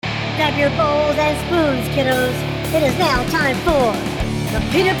grab your bowls and spoons, kiddos. It is now time for the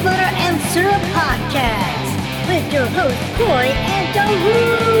Peanut Butter and Syrup Podcast with your hosts, Corey and Daru.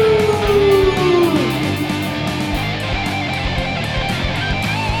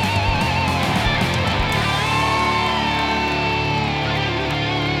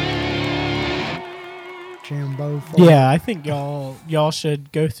 Yeah, I think y'all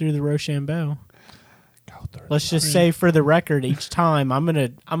should go through the Rochambeau. Let's just say for the record, each time I'm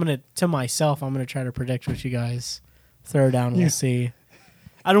gonna to myself, I'm gonna try to predict what you guys throw down. We'll see.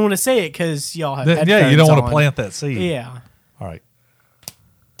 I don't want to say it because y'all have headphones yeah, you don't want on. to plant that seed. Yeah. All right.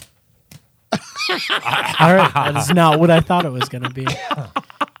 All right. That is not what I thought it was gonna be.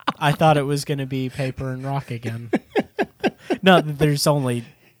 I thought it was gonna be paper and rock again. No, there's only.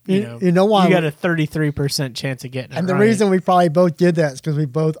 You know why? You got a 33% chance of getting it. And the reason we probably both did that is because we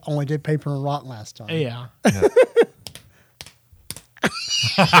both only did paper and rock last time. Yeah.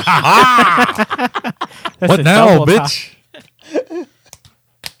 What now, bitch?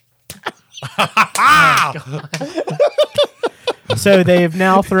 So they have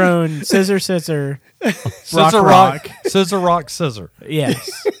now thrown scissor, rock. Scissor, rock, scissor.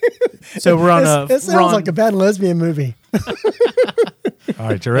 Yes. So we're on It sounds like a bad lesbian movie. All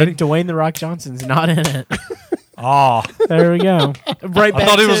right, you ready? Dwayne the Rock Johnson's not in it. Oh, there we go. Right back. I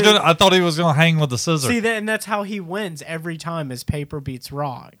thought he was gonna hang with the scissor. See, and that's how he wins every time. Is paper beats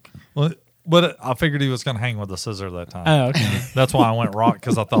rock. Well, but I figured he was gonna hang with the scissor that time. Oh, okay. That's why I went rock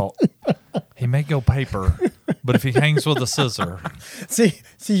because I thought he may go paper, but if he hangs with the scissor. See,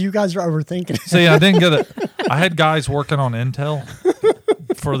 you guys are overthinking. See, I didn't get it. I had guys working on Intel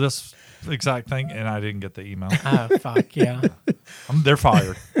for this exact thing, and I didn't get the email. Oh, fuck, yeah. They're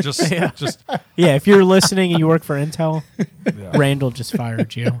fired. Just yeah, if you're listening and you work for Intel, Randall just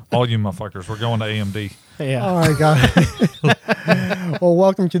fired you. All you motherfuckers, we're going to AMD. Yeah. All right, guys. Well,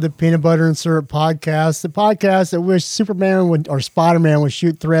 welcome to the Peanut Butter and Syrup Podcast, the podcast that wish Superman or Spider-Man would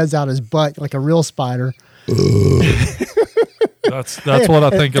shoot threads out his butt like a real spider. That's what I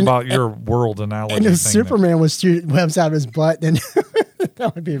think about your world analogy. And if Superman was shooting webs out of his butt, then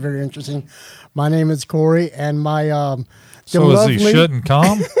that would be very interesting. My name is Corey, and my so is he shouldn't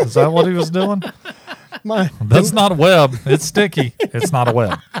come? Is that what he was doing? That's not a web. It's sticky. It's not a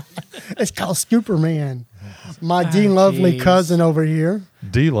web. It's called Scooperman. My D-Lovely cousin over here.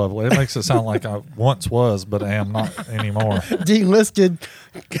 D-Lovely. It makes it sound like I once was, but I am not anymore. Delisted.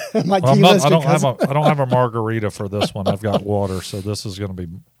 My delisted cousin. I don't have a margarita for this one. I've got water, so this is going to be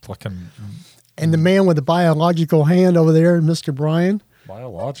fucking. And the man with the biological hand over there, Mr. Brian.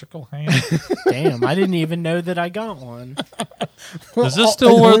 Biological hand? Damn, I didn't even know that I got one. Is this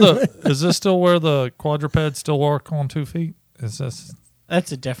still where the quadrupeds still walk on 2 feet? Is this?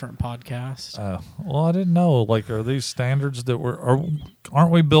 That's a different podcast. Well, I didn't know. Like, are these standards that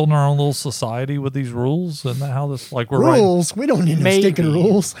aren't we building our own little society with these rules? Isn't that how this, like, we're rules? We don't need no stinking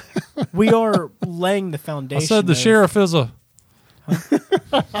rules. We are laying the foundation. I said the sheriff is a.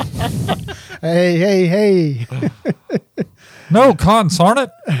 Hey. No, consarn it.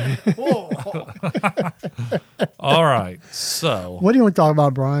 All right. So. What do you want to talk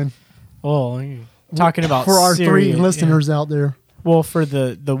about, Brian? Well, talking about for our three listeners out there. Well, for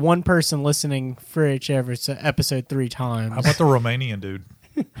the one person listening for each episode 3 times. How about the Romanian dude?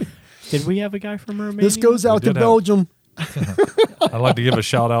 Did we have a guy from Romania? This goes out to Belgium. I'd like to give a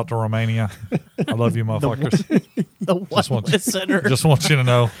shout out to Romania. I love you, motherfuckers. The one listener. Just want you to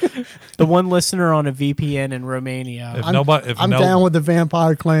know. The one listener on a VPN in Romania. I'm down with the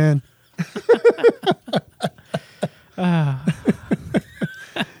Vampire Clan.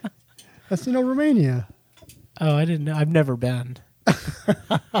 That's Romania. Oh, I didn't know. I've never been.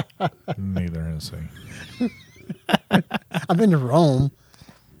 Neither is he. I've been to Rome.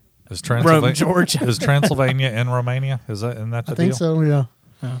 Is Transylvania, Rome, Georgia. Is Transylvania in Romania? Isn't that the deal? I think so, yeah.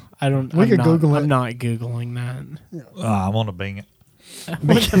 No, I don't. We could Google it. I'm not Googling that. I'm going to Bing it. I'm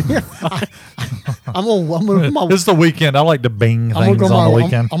gonna it's the weekend. I like to Bing things on the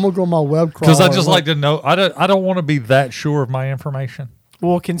weekend. I'm going to go on my web crawler. Because I just like to know. I don't want to be that sure of my information.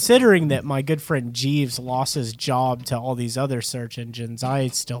 Well, considering that my good friend Jeeves lost his job to all these other search engines, I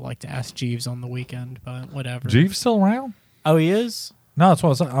still like to ask Jeeves on the weekend, but whatever. Jeeves still around? Oh, he is? No, that's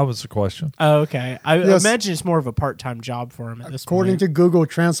what I was a question. Oh, okay. I imagine it's more of a part-time job for him at this point. According to Google,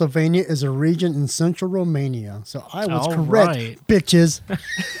 Transylvania is a region in central Romania. So I was correct, right. bitches.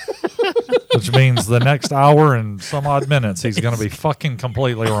 Which means the next hour and some odd minutes, he's going to be fucking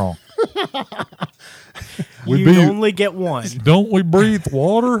completely wrong. You only get one. Don't we breathe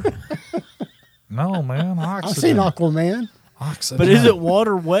water? No, man. I've seen Aquaman. Oxygen. But is it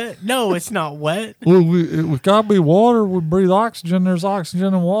water wet? No, it's not wet. Well, it got to be water. We breathe oxygen. There's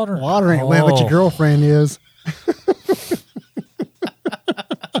oxygen in water. Water ain't wet, but your girlfriend is.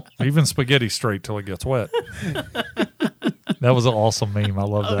 Even spaghetti straight till it gets wet. That was an awesome meme. I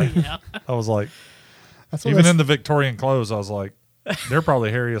love that. Yeah. I was like, even in the Victorian clothes, I was like, they're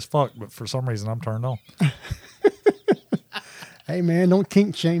probably hairy as fuck, but for some reason I'm turned on. Hey, man, don't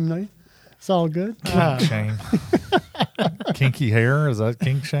kink shame me. It's all good. Kink shame. Kinky hair? Is that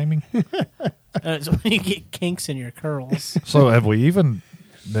kink shaming? It's when you get kinks in your curls. So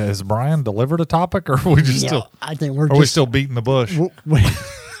has Brian delivered a topic, or are we just I think we still beating the bush?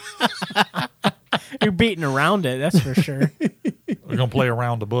 You're beating around it, that's for sure. We're going to play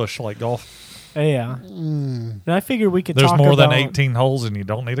around the bush like golf. Yeah. And I figured we could There's talk more about... than 18 holes and you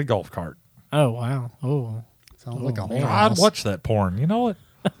don't need a golf cart. Oh, wow. Oh. Sounds like a whole I'd house. watch that porn. You know what?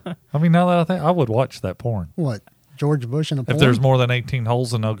 I mean, now that I think, I would watch that porn. What? George Bush in a porn? If there's more than 18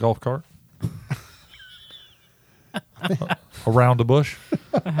 holes and no golf cart? Around the bush?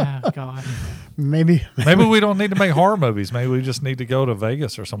 Oh, God. Maybe we don't need to make horror movies. Maybe we just need to go to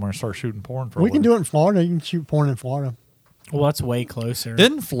Vegas or somewhere and start shooting porn for we can do it in Florida. You can shoot porn in Florida. Well, that's way closer.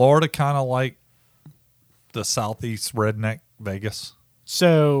 Isn't Florida kind of like the southeast redneck Vegas?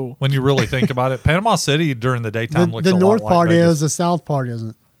 So when you really think about it, Panama City during the daytime looks a lot like north part Vegas. is, the south part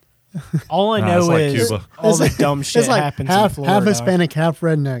isn't. all I No, know it's like is Cuba. all the dumb shit It's like happens half in Florida. Hispanic, half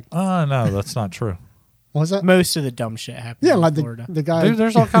redneck. No, that's not true. What's that? Most of the dumb shit happens Yeah, in like Florida. the guy. Dude,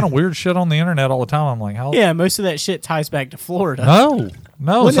 there's all kind of weird shit on the internet all the time. I'm like, how? Yeah, most of that shit ties back to Florida. No.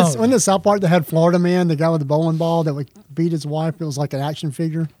 When the South Park that had Florida Man, the guy with the bowling ball that would beat his wife, it was like an action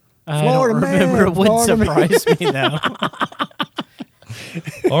figure. I Florida don't man, remember. It wouldn't Florida man. surprise me, though.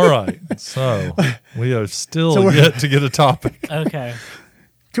 All right. So we have still yet to get a topic. Okay.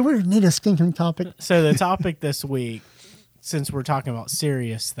 Do we need a stinking topic? So the topic this week, since we're talking about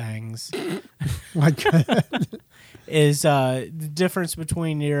serious things, Like, is the difference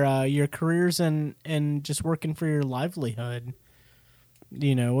between your careers and just working for your livelihood.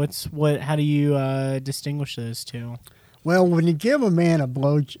 You know, how do you distinguish those two? well, when you give a man a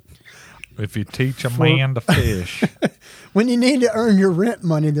blow, If you teach a man to fish, when you need to earn your rent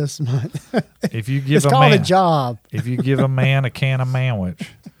money this month, if you give it's a called man a job. if you give a man a can of manwich,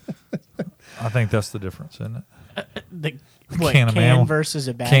 I think that's the difference, isn't it? The Can versus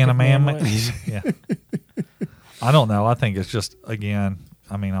a bag Can of of manwich? Yeah. I don't know. I think it's just, again,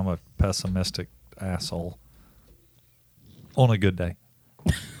 I mean, I'm a pessimistic asshole on a good day.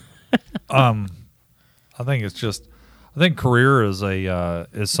 I think it's just, I think career is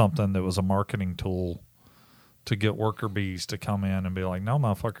is something that was a marketing tool to get worker bees to come in and be like, no,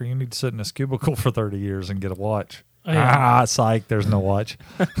 motherfucker, you need to sit in this cubicle for 30 years and get a watch. Oh, yeah. Psych, there's no watch.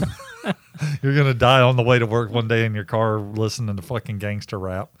 You're going to die on the way to work one day in your car listening to fucking gangster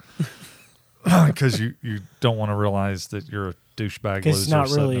rap because you don't want to realize that you're a douchebag loser. It's not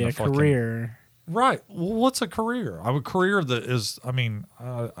sitting really in a fucking, career. Right. Well, what's a career? A career that is, I mean,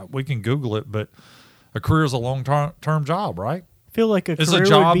 we can Google it, but a career is a long-term job, right? I feel like a It's a career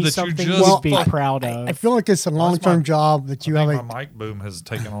job would be that you something just you'd be fuck- proud of. I feel like it's a long-term job that you I have. think my mic boom has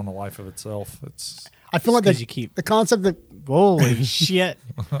taken on a life of itself. It's I feel like 'cause you keep- the concept that Holy shit.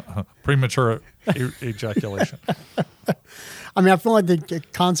 premature ejaculation. I mean, I feel like the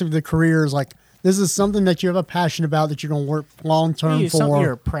concept of the career is like this is something that you have a passion about that you're going to work long-term Something for.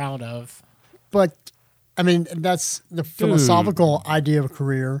 you're proud of. But I mean, that's the philosophical idea of a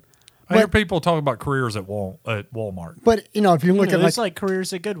career. I hear people talk about careers at Walmart. But you know, if you look at it's like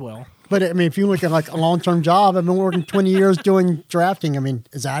careers at Goodwill. but I mean, if you look at like a long-term job, I've been working 20 years doing drafting. I mean,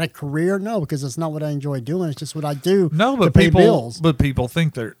 is that a career? No, because it's not what I enjoy doing. It's just what I do. No, but to pay people, bills. but people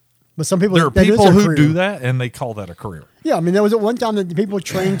think they're. But some people, There are that is people their who career. do that, and they call that a career. Yeah, I mean, there was at one time that the people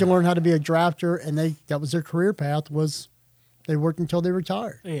trained to learn how to be a drafter, and that was their career path. Was they worked until they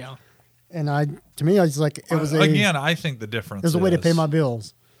retired? Yeah. And to me, I was like, it was Again, I think the difference. There's a way to is- pay my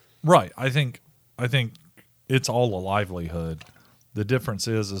bills. Right. I think it's all a livelihood. The difference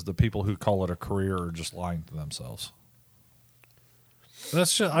is the people who call it a career are just lying to themselves.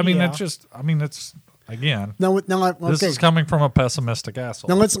 That's just. I mean, Yeah. it's just. I mean, it's again. Okay. This is coming from a pessimistic asshole.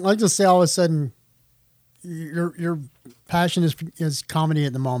 Now let's just say all of a sudden, your passion is comedy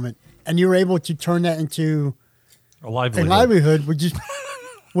at the moment, and you're able to turn that into a a livelihood. livelihood.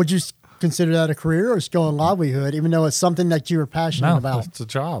 Would you consider that a career or still a livelihood, even though it's something that you are passionate No, about? it's a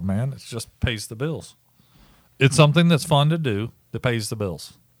job, man. It just pays the bills. It's something that's fun to do that pays the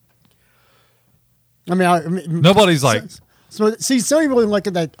bills. I mean, Nobody's like, so see, some people look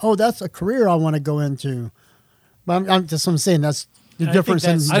at that. Oh, that's a career I want to go into. But I'm saying that's the And difference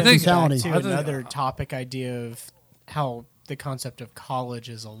in I think that's mentality. to another topic idea of how the concept of college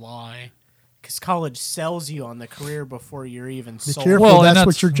is a lie. Because college sells you on the career before you're even Be sold. careful. Well, and that's what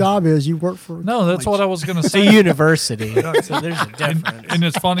that's- your job is. You work for. No, that's what I was going to It's a say. university, so there's a difference. And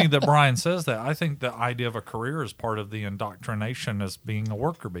it's funny that Brian says that. I think the idea of a career is part of the indoctrination as being a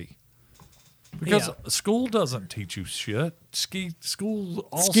worker bee. Because Yeah. school doesn't teach you shit. School.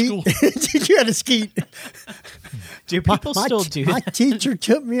 Skeet. Teach you how to skeet. Do people still do My that? teacher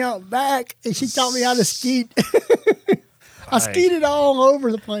took me out back and she taught me how to skeet. I Hey. skeeted all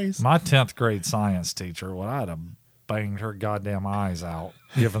over the place. My 10th grade science teacher, well, I'd have banged her goddamn eyes out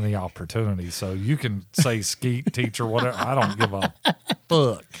given the opportunity. So you can say skeet, teacher, whatever. I don't give a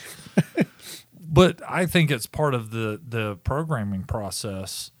fuck. But I think it's part of the programming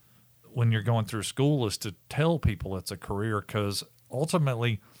process when you're going through school is to tell people it's a career, because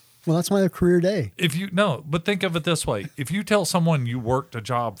ultimately, Well, that's my career day. if you no, but think of it this way: if you tell someone you worked a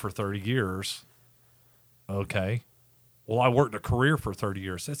job for 30 years, okay, well, I worked a career for 30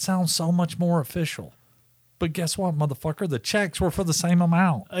 years. It sounds so much more official. But guess what, motherfucker? The checks were for the same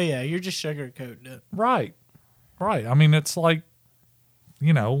amount. Oh yeah, you're just sugarcoating it. Right. I mean, it's like,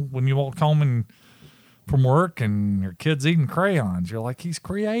 when you walk home from work and your kid's eating crayons, you're like, he's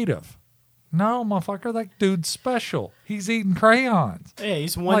creative. No, motherfucker, that dude's special. He's eating crayons. Yeah,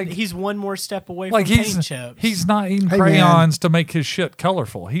 he's Like- one more step away Like from paint chips. he's not eating Hey, crayons to make his shit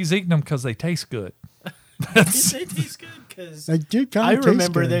colorful. He's eating them because they taste good. They taste good because They do kind I of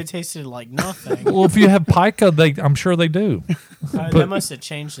remember taste they good. tasted like nothing. Well, if you have pica, I'm sure they do. That must have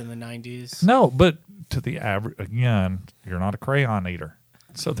changed in the 90s. No, but to the average, again, you're not a crayon eater,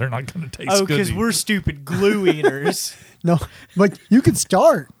 so they're not going to taste Oh, good. because to you. we're stupid glue eaters. No, but you could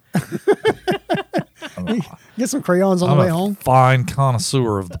start. Get some crayons on I'm the way a home. fine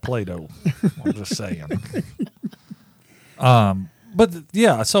connoisseur of the Play-Doh. I'm just saying. But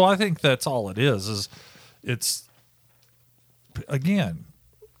yeah, so I think that's all it is it's, again,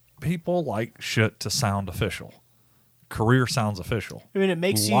 people like shit to sound official. Career sounds official. I mean, it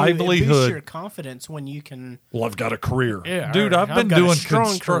makes you it Livelihood. boosts your confidence when you can. Well, I've got a career. Yeah, Dude, I've I've been got a doing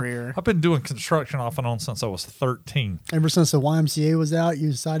strong career. I've been doing construction off and on since I was 13. Ever since the YMCA was out, you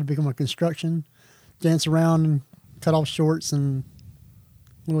decided to become a construction, dance around and cut off shorts and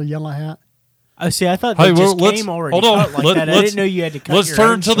little yellow hat. Oh, see, I thought Hey, they just well, came already hold on. cut like that. I didn't know you had to cut Let's your turn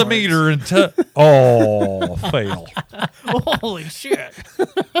own to the shorts. meter and oh, fail. Holy shit.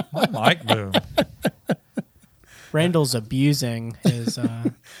 My mic boom. Randall's abusing his.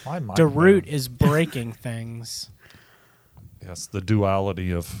 My mic Darut boom. is breaking things. Yes, the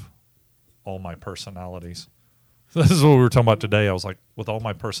duality of all my personalities. This is what we were talking about today. I was like, with all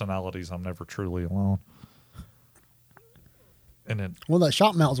my personalities, I'm never truly alone. And then, Well, that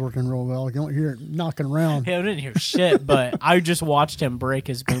shop mount's working real well. You don't hear it knocking around. Yeah, I didn't hear shit, but I just watched him break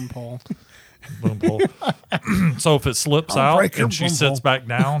his boom pole. boom pole. So if it slips I'll out break your and she boom sits pole. back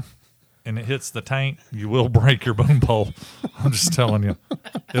down and it hits the tank, you will break your boom pole. I'm just telling you.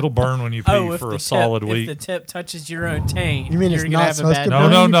 It'll burn when you pee If for the a solid tip, week. If the tip touches your own taint, You mean you're it's gonna not have a supposed bad to No,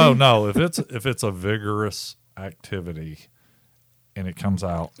 burn no, anything? no. If it's a vigorous activity and it comes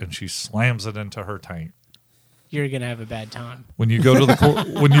out and she slams it into her tank, You're gonna have a bad time. when you go to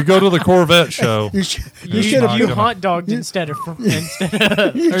the Corvette show, You It's should have. not You gonna- hot dogged instead of or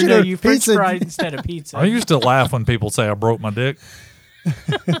no, should've you French pizza- fried instead of pizza. I used to laugh when people say I broke my dick.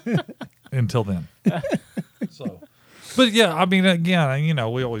 Until then. So, but yeah, I mean, again,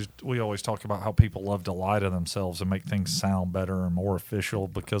 we always talk about how people love to lie to themselves and make things sound better and more official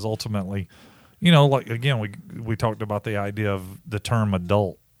because ultimately, like again, we talked about the idea of the term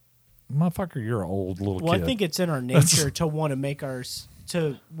adult. Motherfucker, you're an old little Well, kid. I think it's in our nature to want to make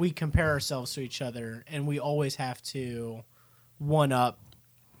we compare ourselves to each other, and we always have to one up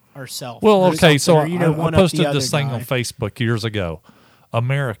ourselves. Well, or okay, so something, or, I one up posted the this other thing guy. on Facebook years ago.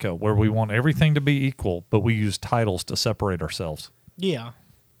 America, where we want everything to be equal, but we use titles to separate ourselves. Yeah,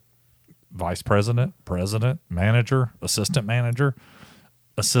 Vice president, president, manager, assistant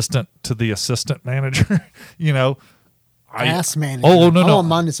to the assistant manager. Ass manager. Oh, no, I no. want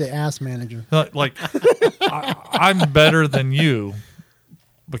mine to say ass manager. Like I'm better than you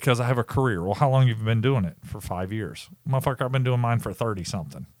because I have a career. Well, how long have you been doing it? For 5 years. Motherfucker, I've been doing mine for 30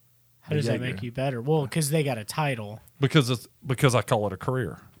 something. how does that Yeah, make you better? Well, because they got a title. Because I call it a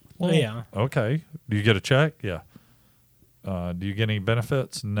career. Well, Yeah. Okay. Do you get a check? Yeah. Do you get any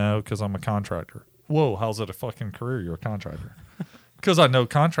benefits? No, because I'm a contractor. Whoa, how's it a fucking career? You're a contractor. Because I know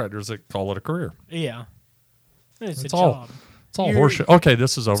contractors that call it a career. Yeah, it's It's a all- job. It's all You're- horseshit. Okay,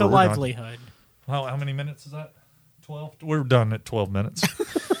 this is over. It's a We're done. livelihood. How many minutes is that? 12? We're done at 12 minutes.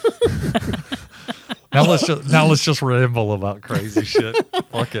 Now let's just ramble about crazy shit.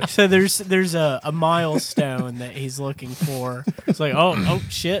 Fuck it. So there's a milestone that he's looking for. It's like, oh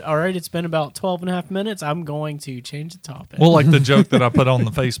shit, all right, it's been about 12 and a half minutes. I'm going to change the topic. Well, like the joke that I put on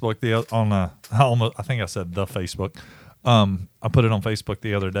the Facebook I think I said the Facebook. I put it on Facebook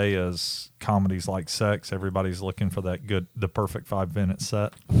the other day as comedies like sex. Everybody's looking for the perfect 5-minute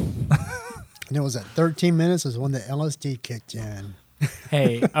set. And it was at 13 minutes is when the LSD kicked in.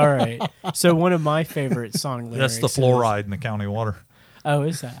 Hey, all right. So one of my favorite song lyrics. That's the fluoride in the county water. Oh,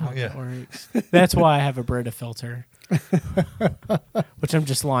 is that how Yeah. that works? That's why I have a Brita filter. Which I'm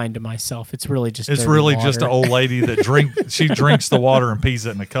just lying to myself. It's really just It's dirty really water. just an old lady that she drinks the water and pees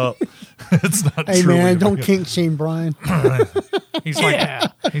it in a cup. It's not. Hey truly man, don't good. kink shame Brian. He's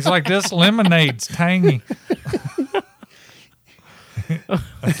like this lemonade's tangy.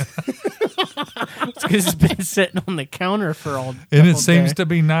 It's because it's been sitting on the counter for all. And it seems to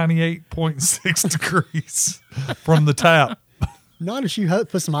be 98.6 degrees from the tap. Not if you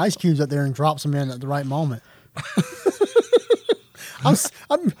put some ice cubes up there and drop some in at the right moment. I'm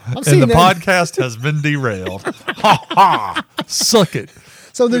And seeing the that. podcast has been derailed. Ha ha! Suck it.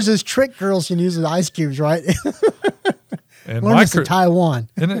 So there's this trick girls can use with ice cubes, right? And Learn this in Taiwan.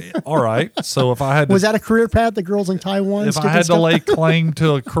 all right. So if I had to, Was that a career path the girls in Taiwan? if I had to lay claim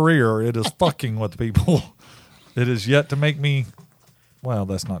to a career, it is fucking with people. It is yet to make me. Well,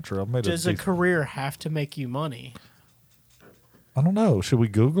 that's not true. I've made Does a career have to make you money? I don't know. Should we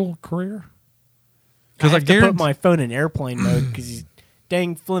Google career? Because Because I have to guarantee put my phone in airplane mode because these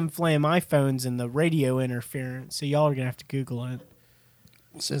dang flim flam iPhones and the radio interference. So y'all are gonna have to Google it.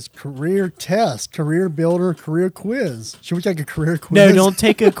 It says career test, career builder, career quiz. Should we take a career quiz? No, don't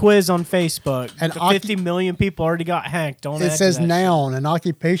take a quiz on Facebook. And The 50 million people already got hacked. Don't. It add to says that noun, an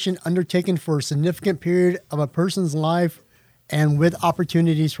occupation undertaken for a significant period of a person's life and with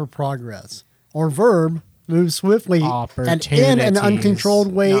opportunities for progress. Or verb, move swiftly and in an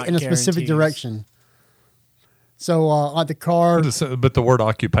uncontrolled way not in a specific guarantees. direction. So like the car, but the word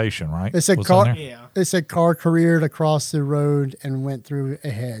occupation, right? it said was car. in there? Yeah. It said car careered across the road and went through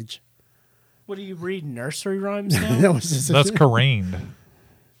a hedge. What do you read? Nursery rhymes now? That was just That's careened.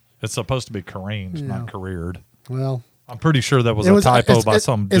 It's supposed to be careened, Yeah. not careered. well. I'm pretty sure that was It a was typo by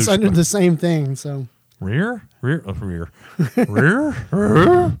some It's under douchebag. the same thing. So, Rear.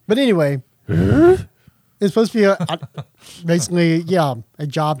 but anyway, it's supposed to be basically a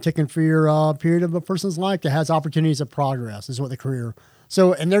job taken for your period of a person's life that has opportunities of progress. Is what the career.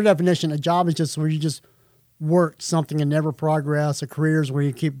 So, in their definition, a job is just where you just work something and never progress. A career is where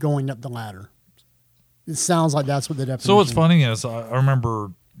you keep going up the ladder. It sounds like that's what the definition. So what's funny is I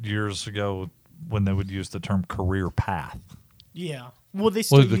remember years ago when they would use the term career path. Yeah. Well, they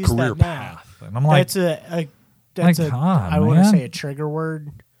still Well, the use career that now. path. And I'm like, That's my a God, I want to man. say a trigger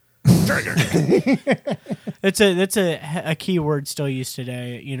word. Trigger. That's a key word still used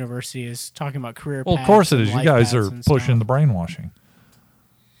today at university is talking about career well, paths. of course it and is. You life guys paths are and pushing stuff. the brainwashing.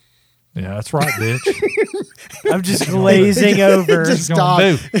 Yeah, that's right, bitch. I'm just glazing over. Just What you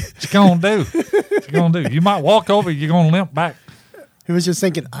gonna do? What you gonna do? What you gonna do? You might walk over. You're gonna limp back. He was just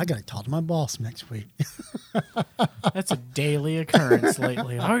thinking, I got to talk to my boss next week. That's a daily occurrence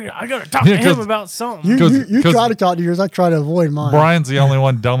lately. I got to talk to Yeah, him 'cause- about something. You 'Cause- try to talk to yours. I try to avoid mine. Brian's the only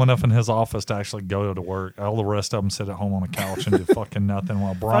one dumb enough in his office to actually go to work. All the rest of them sit at home on a couch and do fucking nothing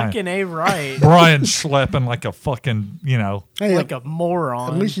while Fucking A right. Brian's schlepping like a fucking, Hey, Like a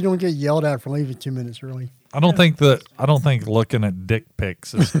moron. at least you don't get yelled at for leaving 2 minutes early. I don't think looking at dick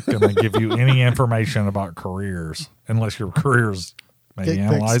pics is going to give you any information about careers unless your career's maybe Dick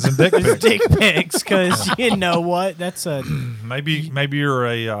pics. analyzing dick pics. Dick pics, because you know what? That's a Maybe you're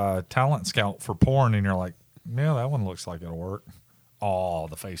a talent scout for porn and you're like, yeah, that one looks like it'll work. Oh,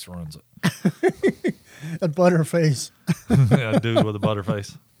 the face ruins it. A butterface. Yeah, dude with a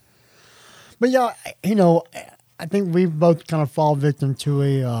butterface. But yeah, I think we both kind of fall victim to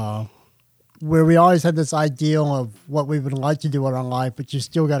a where we always had this ideal of what we would like to do in our life, but you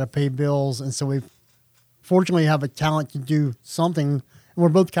still got to pay bills, and so we fortunately have a talent to do something. And we're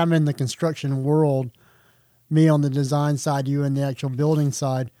both kind of in the construction world, me on the design side, you on the actual building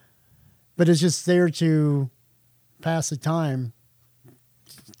side. But it's just there to pass the time,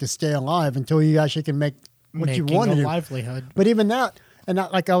 to stay alive until you actually can make what you making want a to do. livelihood. But even that, and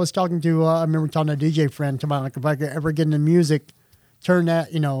not, like I was talking to, I remember talking to a DJ friend, talking about like if I could ever get into music, turn that,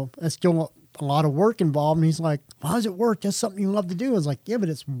 it's still a lot of work involved. And he's like, "Why does it work? That's something you love to do." I was like, "Yeah, but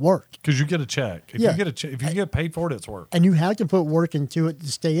it's work, Because you get a check. If Yeah. you get paid for it, it's work. and you have to put work into it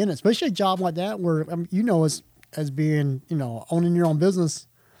to stay in it. Especially a job like that, where as being owning your own business,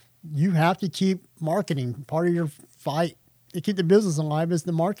 you have to keep marketing. Part of your fight to keep the business alive is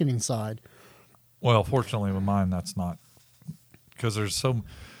the marketing side. Well, fortunately with mine, that's not, because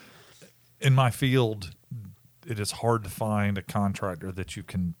in my field, it is hard to find a contractor that you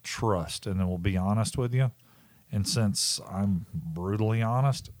can trust and will be honest with you. And since I'm brutally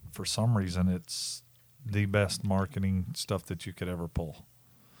honest, for some reason, it's the best marketing stuff that you could ever pull.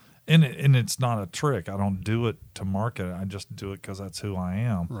 And it's not a trick. I don't do it to market it. I just do it because that's who I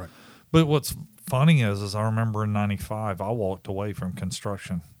am. Right. But what's funny is I remember in 95, I walked away from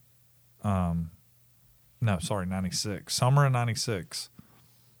construction. 96. Summer of 96.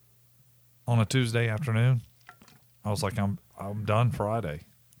 On a Tuesday afternoon, I was like, I'm done Friday.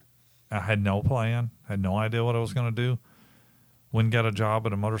 I had no plan, had no idea what I was going to do. Went and got a job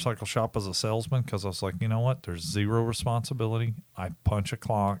at a motorcycle shop as a salesman because I was like, you know what? There's zero responsibility. I punch a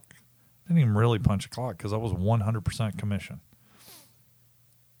clock. Didn't even really punch a clock because I was 100% commission.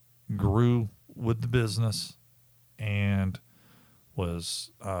 Grew with the business and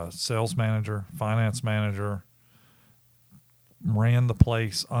was sales manager, finance manager, ran the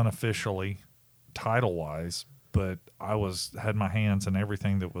place unofficially, title-wise, but I had my hands in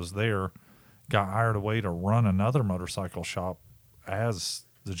everything that was there. Got hired away to run another motorcycle shop as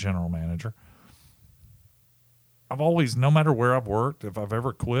the general manager. I've always, no matter where I've worked, if I've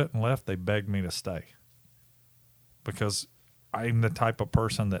ever quit and left, they begged me to stay because I'm the type of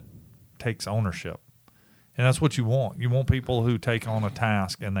person that takes ownership. And that's what you want. You want people who take on a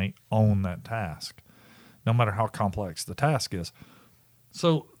task and they own that task, no matter how complex the task is.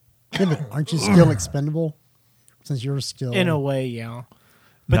 So, yeah, but aren't you still expendable since you're still... In a way, yeah.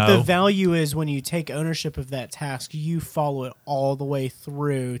 But the value is when you take ownership of that task, you follow it all the way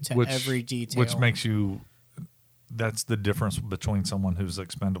through to every detail. Which makes you... That's the difference between someone who's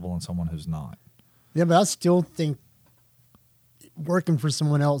expendable and someone who's not. Yeah, but I still think working for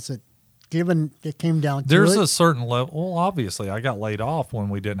someone else, given it came down to There's a certain level... Well, obviously, I got laid off when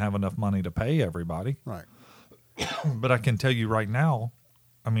we didn't have enough money to pay everybody. Right. But I can tell you right now,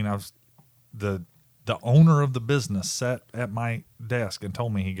 I mean, the owner of the business sat at my desk and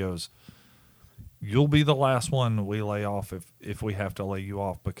told me, he goes, you'll be the last one we lay off if we have to lay you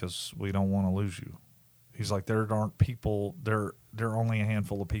off because we don't want to lose you. He's like, there aren't people, there are only a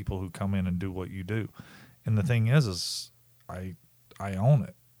handful of people who come in and do what you do. And the thing is I own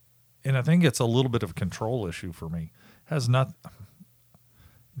it. And I think it's a little bit of a control issue for me.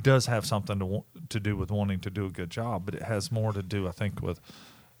 Does have something to do with wanting to do a good job, but it has more to do, I think, with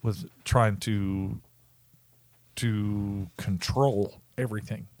trying to control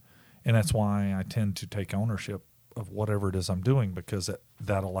everything. And that's why I tend to take ownership of whatever it is I'm doing, because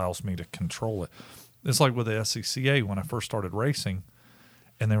that allows me to control it. It's like with the SCCA when I first started racing,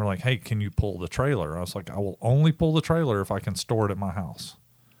 and they were like, hey, can you pull the trailer? I was like, I will only pull the trailer if I can store it at my house.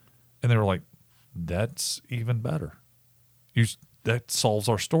 And they were like, that's even better. That solves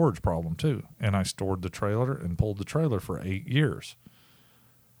our storage problem too. And I stored the trailer and pulled the trailer for 8 years.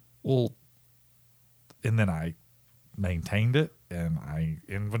 Well, and then I maintained it and I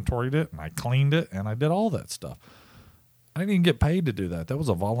inventoried it and I cleaned it and I did all that stuff. I didn't even get paid to do that. That was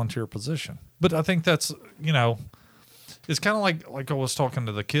a volunteer position. But I think that's, it's kind of like I was talking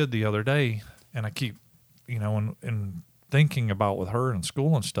to the kid the other day, and I keep, and thinking about with her in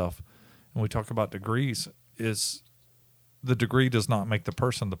school and stuff, and we talk about degrees, is the degree does not make the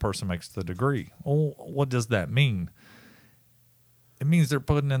person makes the degree. Well, what does that mean? It means they're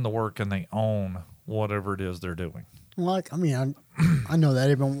putting in the work and they own whatever it is they're doing. I know that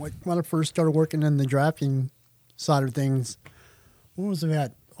even when I first started working in the drafting side of things, when was it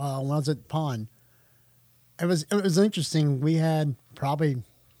at? When I was at Pond, it was interesting. We had probably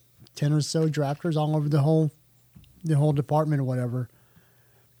 10 or so drafters all over the whole department or whatever.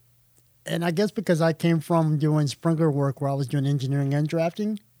 And I guess because I came from doing sprinkler work where I was doing engineering and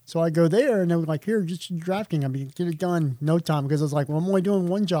drafting, so I go there and they were like, here, just drafting. I mean, get it done no time, because I was like, well, I'm only doing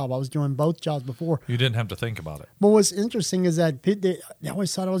one job. I was doing both jobs before. You didn't have to think about it. But what's interesting is that they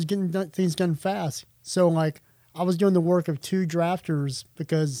always thought I was getting things done fast. So like I was doing the work of 2 drafters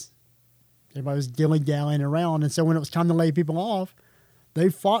because everybody was dilly-dallying around. And so when it was time to lay people off, they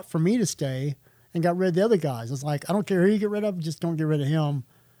fought for me to stay and got rid of the other guys. It's like, I don't care who you get rid of, just don't get rid of him.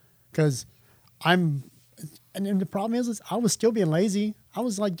 Because and then the problem is I was still being lazy. I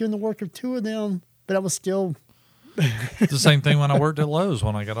was like doing the work of 2 of them, but I was still... It's the same thing when I worked at Lowe's.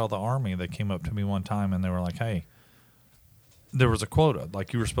 When I got out of the Army, they came up to me one time and they were like, hey, there was a quota.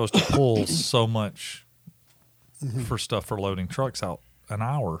 Like you were supposed to pull so much for stuff for loading trucks out an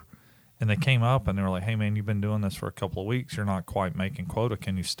hour. And they came up and they were like, hey, man, you've been doing this for a couple of weeks. You're not quite making quota.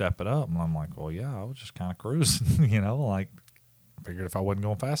 Can you step it up? And I'm like, well, yeah, I was just kind of cruising, like figured if I wasn't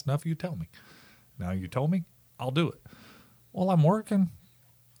going fast enough, you'd tell me. Now you told me, I'll do it. Well, I'm working.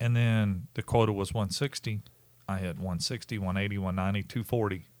 And then the quota was 160. I hit 160, 180, 190,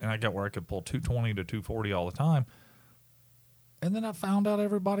 240. And I got where I could pull 220 to 240 all the time. And then I found out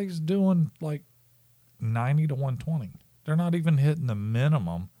everybody's doing like 90 to 120. They're not even hitting the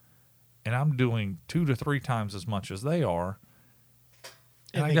minimum. And I'm doing 2 to 3 times as much as they are.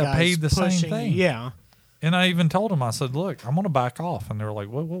 And I got paid the same thing. Yeah. And I even told them, I said, look, I'm going to back off. And they were like,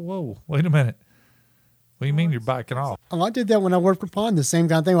 whoa, wait a minute. What do you mean you're backing off? Well, I did that when I worked for Pond, the same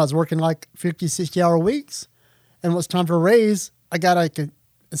kind of thing. I was working like 50, 60-hour weeks. And when it was time for a raise, I got like a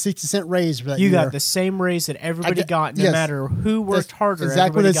 60-cent raise for that year. You got the same raise that everybody got, no matter who worked harder.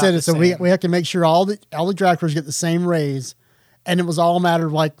 Exactly what I said. So we have to make sure all the drafters get the same raise. And it was all a matter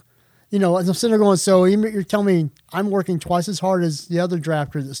of like, you know, as I'm sitting there going, so you're telling me I'm working twice as hard as the other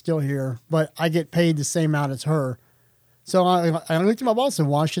drafter that's still here, but I get paid the same amount as her. So I looked at my boss and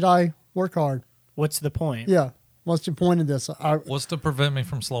said, why should I work hard? What's the point? Yeah. What's the point of this? What's to prevent me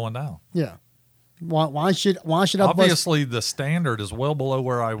from slowing down? Yeah. Why should I? Obviously, the standard is well below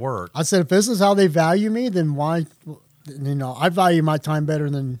where I work. I said, if this is how they value me, then why? You know, I value my time better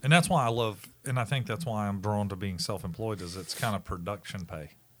than. And that's why I love, and I think that's why I'm drawn to being self-employed. Is it's kind of production pay.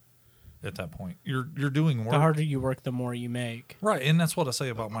 At that point, you're doing work. The harder you work, the more you make. Right, and that's what I say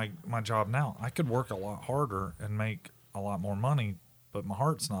about my job now. I could work a lot harder and make a lot more money, but my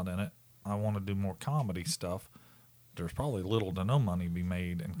heart's not in it. I want to do more comedy stuff. There's probably little to no money to be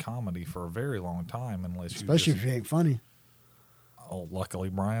made in comedy for a very long time, unless you especially if you ain't funny. Oh, luckily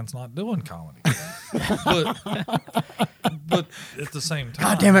Brian's not doing comedy. but at the same time,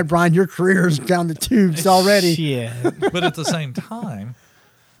 God damn it, Brian, your career is down the tubes already. Shit. But at the same time,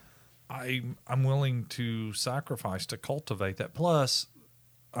 I'm willing to sacrifice to cultivate that. Plus,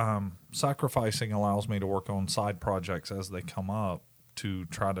 sacrificing allows me to work on side projects as they come up to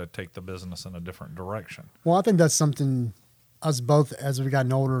try to take the business in a different direction. Well, I think that's something us both, as we've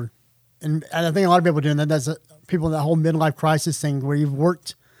gotten older, and I think a lot of people are doing that. That's people in that whole midlife crisis thing where you've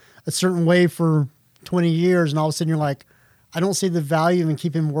worked a certain way for 20 years, and all of a sudden you're like, I don't see the value in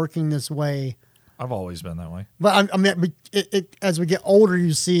keeping working this way. I've always been that way. But I mean, as we get older,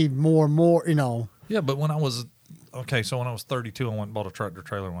 you see more and more, you know. Yeah, but when I was 32, I went and bought a tractor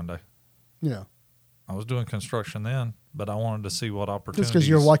trailer one day. Yeah. I was doing construction then, but I wanted to see what opportunities. Just because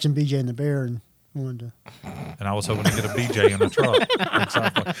you were watching BJ and the Bear and wanted to. And I was hoping to get a BJ in a truck.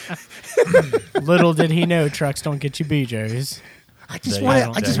 Exactly. Little did he know trucks don't get you BJs. I just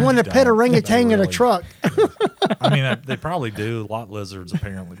wanted to pet a orangutan in a truck. I mean, they probably do. Lot lizards,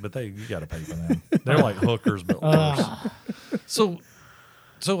 apparently, but you got to pay for them. They're like hookers, but worse.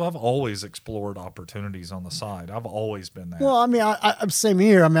 So I've always explored opportunities on the side. I've always been that. Well, I mean, I'm same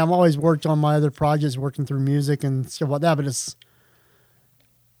here. I mean, I've always worked on my other projects, working through music and stuff like that. But it's,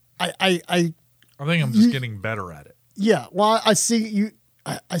 I think I'm just getting better at it. Yeah. Well, I see you.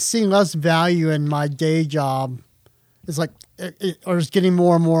 I see less value in my day job. It's like, or it's getting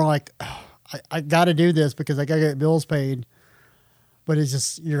more and more like, I got to do this because I got to get bills paid. But it's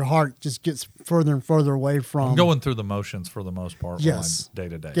just, your heart just gets further and further away from. I'm going through the motions for the most part. Yes. Day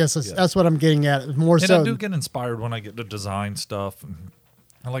to day. Yes, that's what I'm getting at. More and so. I do get inspired when I get to design stuff. And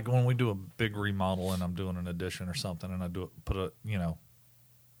I like when we do a big remodel and I'm doing an addition or something and I put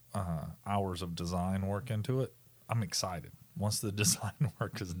hours of design work into it. I'm excited. Once the design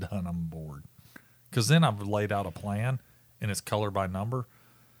work is done, I'm bored. Because then I've laid out a plan and it's color by number.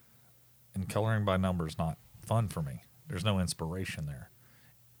 And coloring by number is not fun for me. There's no inspiration there.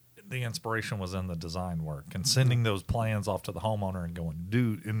 The inspiration was in the design work and sending those plans off to the homeowner and going,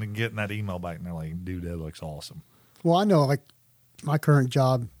 dude, and then getting that email back and they're like, dude, that looks awesome. Well, I know, like, my current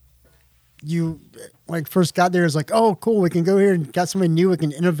job, you, like, first got there, it's like, oh, cool, we can go here and got somebody new, we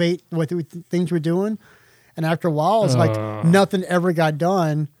can innovate with things we're doing. And after a while, it's like nothing ever got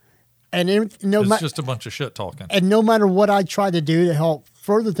done. And it's just a bunch of shit talking. And no matter what I try to do to help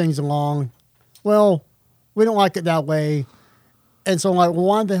further things along, well, we don't like it that way. And so I'm like, well,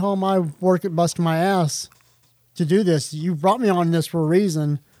 why the hell am I busting my ass to do this? You brought me on this for a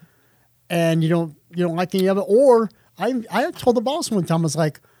reason, and you don't like any of it. Or I told the boss one time, I was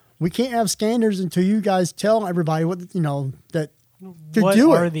like, we can't have standards until you guys tell everybody what that to what do it.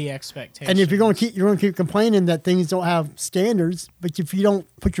 What are the expectations? And if you're going to keep complaining that things don't have standards, but if you don't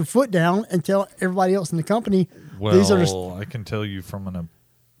put your foot down and tell everybody else in the company, I can tell you from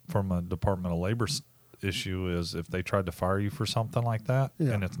a Department of Labor issue is if they tried to fire you for something like that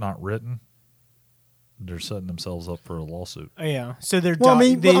and it's not written, they're setting themselves up for a lawsuit. Oh, yeah. So they're I'm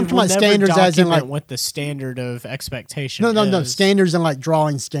talking about standards as in like what the standard of expectation. No. Standards and like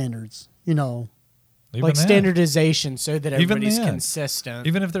drawing standards. Even like then. standardization so that Even everybody's then. consistent.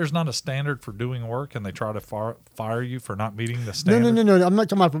 Even if there's not a standard for doing work and they try to fire you for not meeting the standard. No. I'm not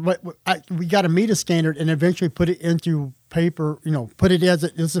talking about. But we got to meet a standard and eventually put it into paper. Put it as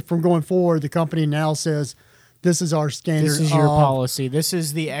this is from going forward. The company now says this is our standard. This is your policy. This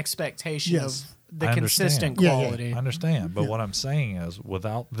is the expectation Yes. of the I consistent understand. quality. I understand. But what I'm saying is,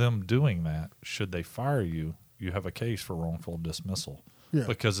 without them doing that, should they fire you, you have a case for wrongful dismissal. Yeah.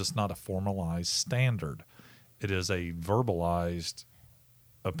 Because it's not a formalized standard. It is a verbalized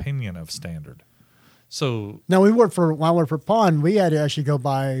opinion of standard. So Now when I worked for Pond, we had to actually go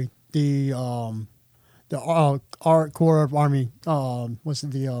by the Corps of Army. What's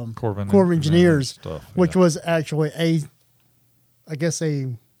it, the Corps of Corps of Engineers, stuff, which yeah. was actually I guess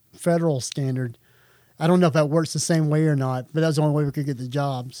a federal standard. I don't know if that works the same way or not, but that's the only way we could get the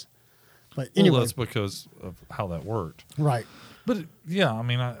jobs. But anyway, well, that's because of how that worked. right. But yeah, I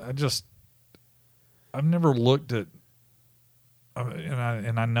mean, I've never looked at,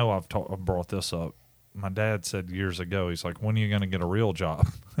 and I know I've brought this up. My dad said years ago, he's like, "When are you going to get a real job?"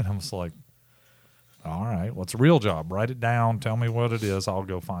 And I was like, "All right, what's a real job? Write it down. Tell me what it is. I'll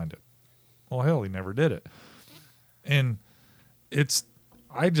go find it." Well, hell, he never did it. And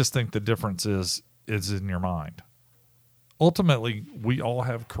I just think the difference is in your mind. Ultimately, we all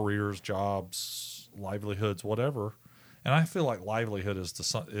have careers, jobs, livelihoods, whatever. And I feel like livelihood is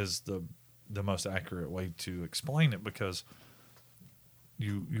the most accurate way to explain it, because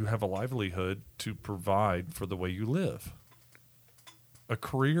you have a livelihood to provide for the way you live. A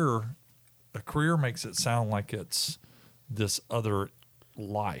career makes it sound like it's this other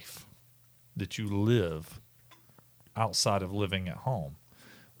life that you live outside of living at home.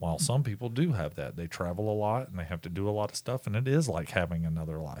 While some people do have that. They travel a lot and they have to do a lot of stuff, and it is like having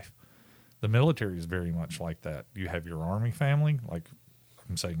another life. The military is very much like that. You have your Army family, like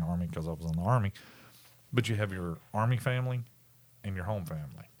I'm saying Army because I was in the Army, but you have your Army family and your home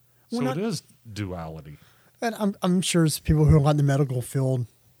family. So it is duality. And I'm sure people who are in the medical field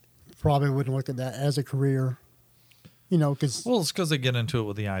probably wouldn't look at that as a career, because Well, it's because they get into it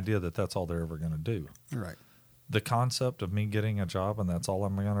with the idea that that's all they're ever going to do. right. The concept of me getting a job and that's all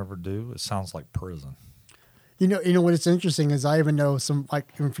I'm going to ever do, it sounds like prison. You know what? It's interesting is I even know some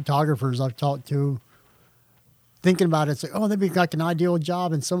even photographers I've talked to. Thinking about it, it's like, oh, that'd be like an ideal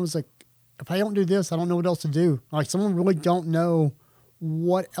job, and someone's like, if I don't do this, I don't know what else to do. Like someone really don't know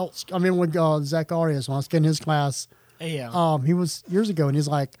what else. I mean, when Zacharias, when I was getting his class, Yeah. he was years ago, and he's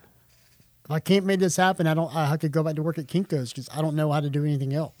like, if I can't make this happen, I could go back to work at Kinko's because I don't know how to do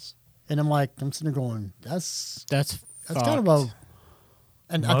anything else. And I'm sitting there going, that's kind of a.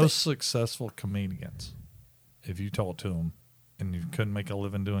 And Most successful comedians, if you talk to them and you couldn't make a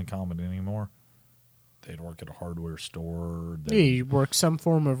living doing comedy anymore, they'd work at a hardware store. Yeah, you work some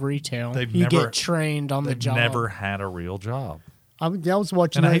form of retail. You get trained on the job. Never had a real job. I was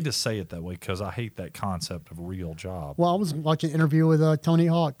watching. And I hate to say it that way because I hate that concept of real job. Well, I was watching an interview with Tony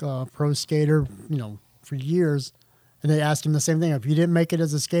Hawk, pro skater, for years, and they asked him the same thing. If you didn't make it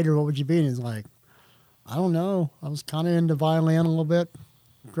as a skater, what would you be? And he's like, I don't know. I was kind of into violin a little bit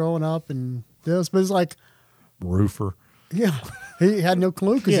growing up and this, but it's like Roofer. Yeah, he had no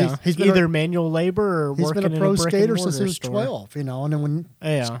clue because he's been either manual labor or he's working been a pro in a brick skater and since he was store. 12. And then when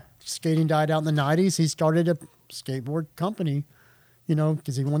skating died out in the 90s, he started a skateboard company.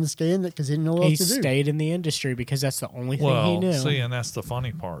 Because he wanted to stay in it because he didn't know what else to do. He stayed in the industry because that's the only thing he knew. See, and that's the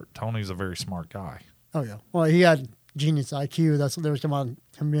funny part. Tony's a very smart guy. Oh yeah. Well, he had genius IQ. That's what they were talking about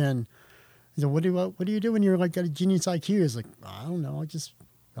him in. He said, "What do you do when you're like got a genius IQ?" He's like, "I don't know. I just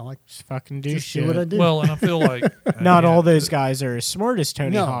fucking do just shit." do what I do." Well, and I feel like not all those guys are as smart as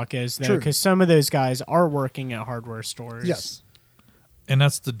Tony No, Hawk is, though, true. because some of those guys are working at hardware stores. Yes. And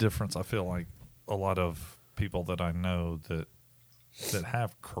that's the difference. I feel like a lot of people that I know that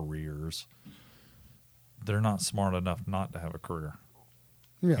have careers, they're not smart enough not to have a career.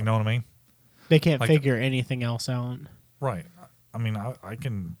 Yeah. You know what I mean? They can't Like- figure anything else out. Right. I mean, I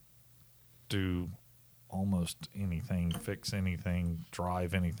can do almost anything, fix anything,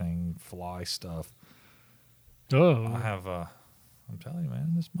 drive anything, fly stuff. Oh. I have I'm telling you,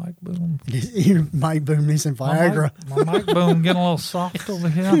 man, this mic boom. Mike Boone needs some Viagra. My mic boom getting a little soft over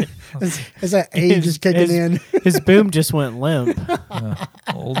here. Is that age is kicking in? His boom just went limp.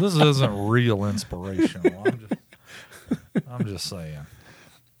 Well, this isn't real inspirational. I'm just saying.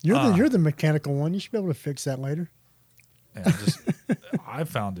 You're the mechanical one. You should be able to fix that later. Yeah, I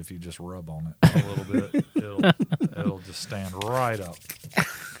found if you just rub on it a little bit, it'll just stand right up.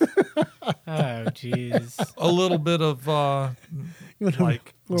 Oh, jeez. A little bit of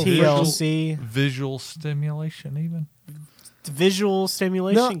like TLC. visual stimulation, even. Visual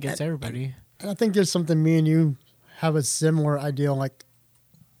stimulation No, gets everybody. And I think there's something me and you have a similar idea. Like,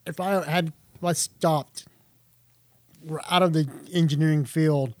 if I stopped, we're out of the engineering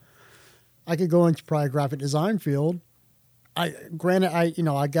field, I could go into probably a graphic design field. Granted,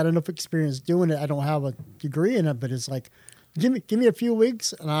 I got enough experience doing it. I don't have a degree in it, but it's like, give me a few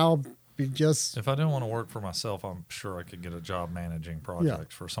weeks and I'll be just. If I didn't want to work for myself, I'm sure I could get a job managing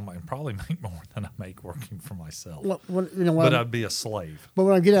projects for somebody and probably make more than I make working for myself. But I'd be a slave. But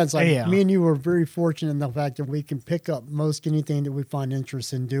what I'm getting at is like, me and you were very fortunate in the fact that we can pick up most anything that we find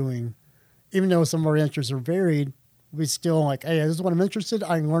interest in doing. Even though some of our interests are varied, we still like, hey, this is what I'm interested in.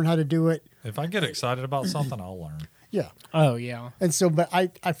 I can learn how to do it. If I get excited about something, I'll learn. Yeah. Oh, yeah. And so, but I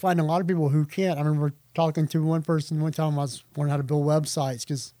find a lot of people who can't. I remember talking to one person one time, I was learning how to build websites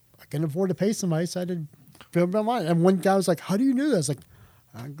because I couldn't afford to pay somebody, so I had to build my mind. And one guy was like, how do you do this? Like,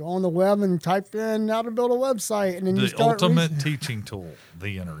 I go on the web and type in how to build a website. And then you start ultimate teaching tool,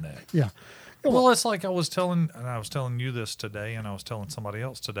 the internet. Yeah. Well, it's like I was telling you this today, and I was telling somebody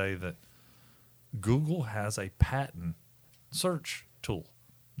else today that Google has a patent search tool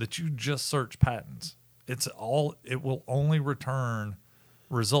that you just search patents. It will only return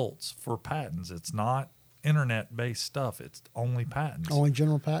results for patents. It's not internet-based stuff. It's only patents. Only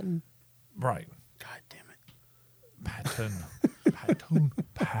general patent? Right. God damn it. Patent.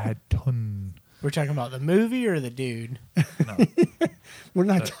 We're talking about the movie or the dude? No. We're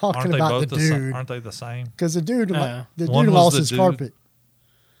not talking about the dude. Aren't they the same? Because the dude One lost was his the dude. carpet.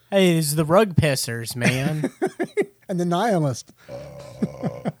 Hey, it's the rug pissers, man. And the nihilist.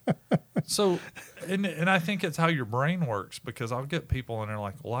 So, and I think it's how your brain works, because I'll get people and they're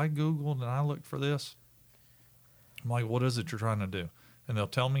like, well, I Googled and I looked for this. I'm like, what is it you're trying to do? And they'll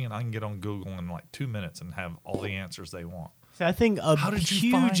tell me, and I can get on Google in like 2 minutes and have all the answers they want. So I think a How did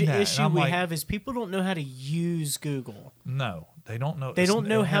you find huge that? And issue I'm we like, have is people don't know how to use Google. No, they don't know. They don't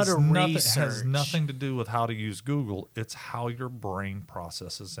know how to research. It has nothing to do with how to use Google. It's how your brain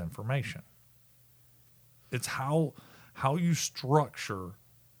processes information. It's how you structure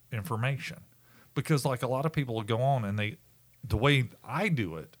information. Because like a lot of people will go on and the way I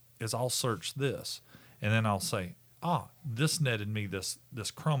do it is I'll search this and then I'll say, this netted me this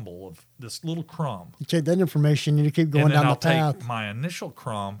crumble of this little crumb. You take that information and you keep going and then down I'll the path. take my initial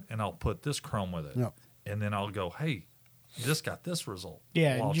crumb and I'll put this crumb with it. Yep. And then I'll go, hey, this got this result.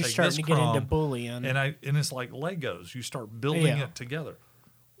 Yeah, Well, I'll you're take starting this to get into crumb, Boolean. and it's like Legos. You start building it together.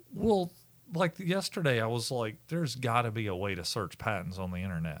 Well, like yesterday, I was like, there's got to be a way to search patents on the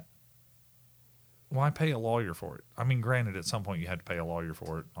internet. Why pay a lawyer for it? I mean, granted, at some point you had to pay a lawyer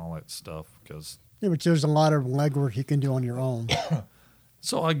for it and all that stuff because. Yeah, but there's a lot of legwork you can do on your own.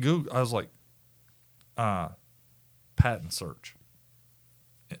 So I was like, patent search.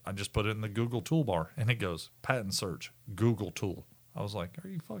 I just put it in the Google toolbar and it goes patent search, Google tool. I was like, are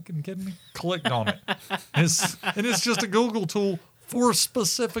you fucking kidding me? Clicked on it. It's just a Google tool for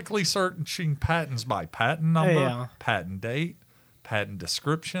specifically searching patents by patent number, patent date, patent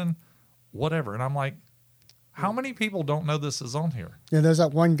description, whatever. And I'm like, how many people don't know this is on here? Yeah, there's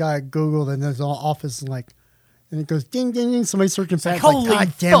that one guy at Google and there's an office and it goes ding, ding, ding. Somebody searching patents. Holy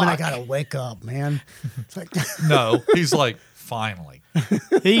God damn it, I fuck. got to wake up, man. It's like, No, he's like, finally.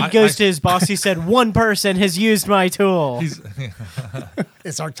 He goes to his boss. He said, one person has used my tool.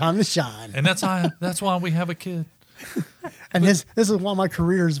 it's our time to shine. And that's why we have a kid. And this is why my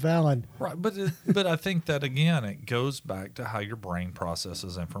career is valid. Right, but I think that again, it goes back to how your brain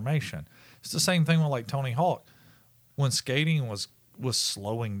processes information. It's the same thing with like Tony Hawk. When skating was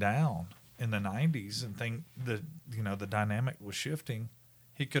slowing down in the 90s and the dynamic was shifting,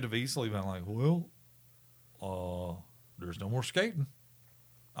 he could have easily been like, well, there's no more skating.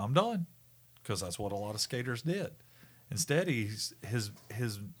 I'm done, because that's what a lot of skaters did. Instead, his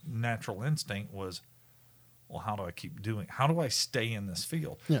natural instinct was, well, how do I keep doing? How do I stay in this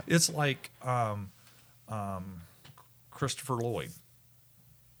field? Yeah. It's like Christopher Lloyd,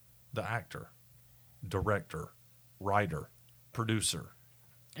 the actor, director, writer, producer.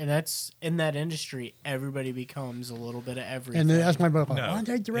 And that's in that industry, everybody becomes a little bit of everything. And then that's my brother. No, Why are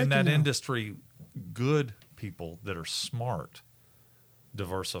they directing in that now? industry, good people that are smart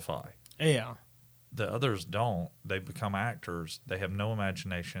diversify. Yeah. The others don't. They become actors. They have no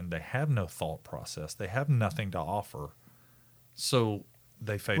imagination. They have no thought process. They have nothing to offer. So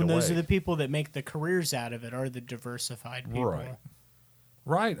they fade away. Those are the people that make the careers out of it, are the diversified people.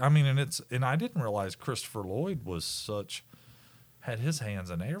 Right. I mean, and I didn't realize Christopher Lloyd had his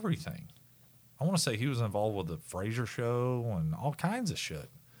hands in everything. I want to say he was involved with the Frasier Show and all kinds of shit.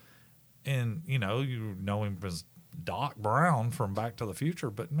 And, you know him as Doc Brown from Back to the Future,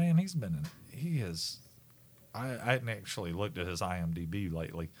 but man, I hadn't actually looked at his IMDb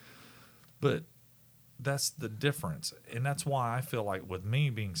lately, But that's the difference. And that's why I feel like with me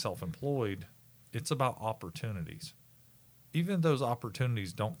being self-employed, it's about opportunities. Even if those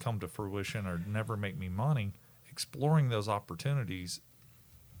opportunities don't come to fruition or never make me money, exploring those opportunities,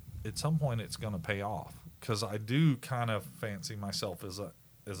 at some point it's going to pay off. Because I do kind of fancy myself as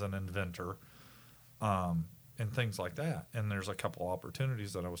an inventor and things like that. And there's a couple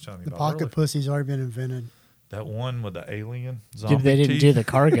opportunities that I was telling you The about pocket earlier. pussy's already been invented. That one with the alien zombie They didn't teeth. do the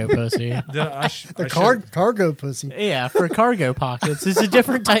cargo pussy. Cargo pussy. Yeah, for cargo pockets. It's a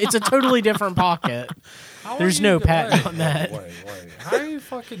different type. It's a totally different pocket. How are There's you no do- patent wait, on that. Wait. How are you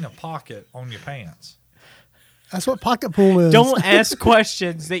fucking a pocket on your pants? That's what pocket pool is. Don't ask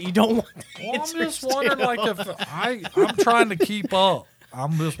questions that you don't want. Well, I'm just wondering, like, if I'm trying to keep up.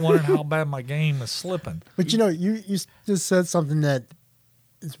 I'm just wondering how bad my game is slipping. But you just said something that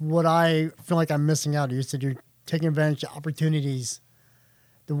is what I feel like I'm missing out. You said you're taking advantage of opportunities.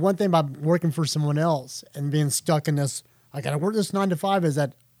 The one thing about working for someone else and being stuck in this, I got to work this 9 to 5, is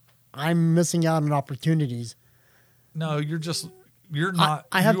that I'm missing out on opportunities. No, you're not.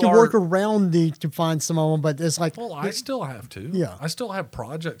 I have to work around to find some of them, but it's like, Well, I still have to. Yeah. I still have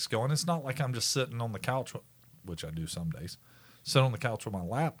projects going. It's not like I'm just sitting on the couch, which I do some days, sit on the couch with my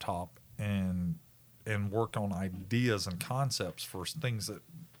laptop and work on ideas and concepts for things that.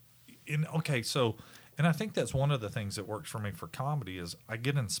 And I think that's one of the things that works for me for comedy is I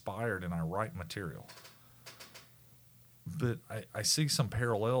get inspired and I write material. But I see some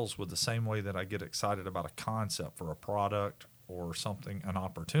parallels with the same way that I get excited about a concept for a product or something, an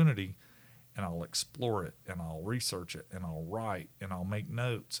opportunity, and I'll explore it and I'll research it and I'll write and I'll make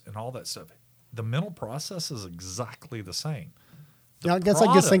notes and all that stuff. The mental process is exactly the same. I guess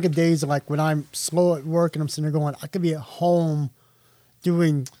I just think of days like when I'm slow at work and I'm sitting there going, I could be at home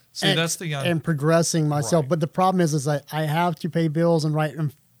doing and progressing myself. Right. But the problem is I have to pay bills and write.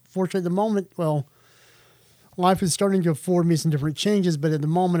 Unfortunately, at the moment, life is starting to afford me some different changes, but at the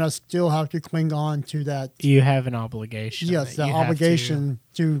moment, I still have to cling on to that. You have an obligation. Yes, the obligation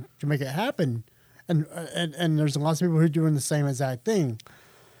to make it happen. And there's lots of people who are doing the same exact thing.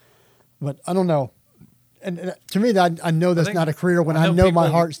 But I don't know. And to me, I know that's not a career when I know my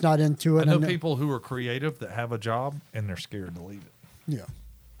heart's not into it. I know people who are creative that have a job and they're scared to leave it. Yeah.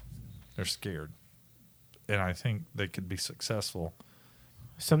 They're scared. And I think they could be successful.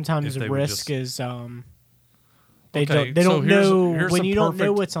 Sometimes if they risk would is Okay, they so don't know here's when a you don't know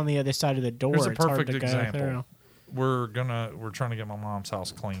perfect- what's on the other side of the door. Here's a it's hard perfect to go example. through. We're trying to get my mom's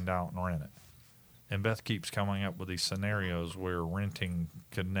house cleaned out and rent it. And Beth keeps coming up with these scenarios where renting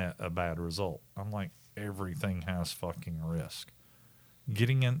could net a bad result. I'm like, everything has fucking risk.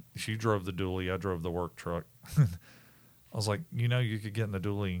 Getting in, she drove the dually, I drove the work truck. I was like, you could get in the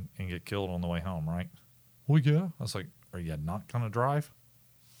dually and get killed on the way home, right? Well, yeah. I was like, are you not going to drive?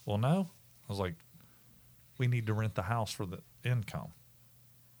 Well, no. I was like, we need to rent the house for the income.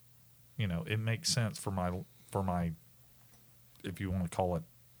 It makes sense for my, if you want to call it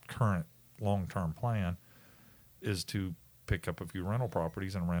current long-term plan, is to pick up a few rental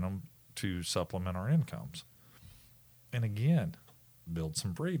properties and rent them to supplement our incomes. And again, build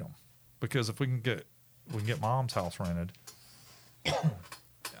some freedom. Because if we can get mom's house rented,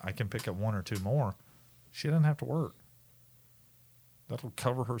 I can pick up one or two more. She doesn't have to work. That'll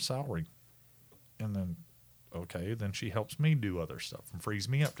cover her salary. And then, then she helps me do other stuff and frees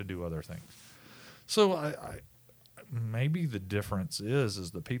me up to do other things. So I maybe the difference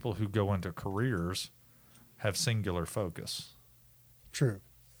is the people who go into careers have singular focus. True.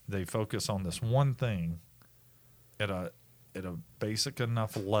 They focus on this one thing at a basic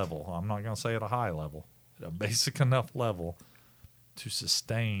enough level. I'm not going to say at a high level. At a basic enough level to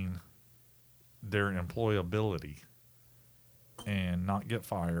sustain their employability and not get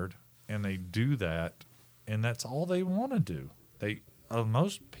fired. And they do that, and that's all they want to do.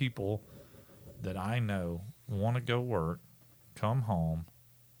 Most people that I know want to go work, come home,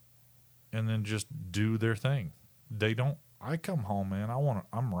 and then just do their thing. They don't. I come home, man.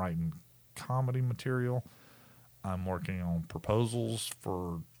 I'm writing comedy material. I'm working on proposals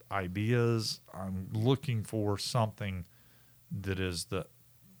for ideas. I'm looking for something that is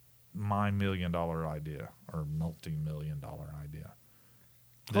my $1 million idea or multi-million-dollar idea.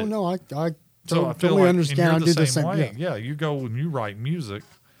 Oh no, I So I feel totally like, understand. I and do you're the same way. Yeah. Yeah, you go and you write music.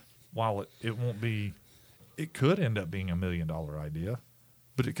 While it won't be, it could end up being $1 million idea,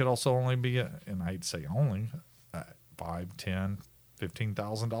 but it could also only be and I'd say only $5,000, $10,000,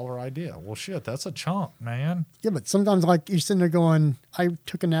 $15,000 idea. Well, shit, that's a chunk, man. Yeah, but sometimes like you're sitting there going, I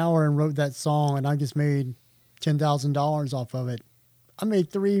took an hour and wrote that song and I just made $10,000 off of it. I made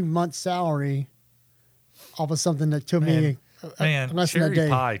 3 months salary off of something that took me Man, less than a Cherry day.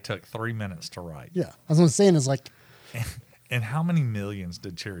 Pie took 3 minutes to write. Yeah, that's what I'm saying. Is like, And how many millions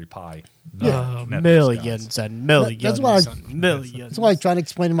did Cherry Pie? Millions and millions That's why and millions. that's why I tried to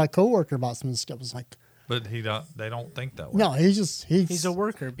explain to my coworker about some of this stuff. It's like, But they don't think that way. no, He's a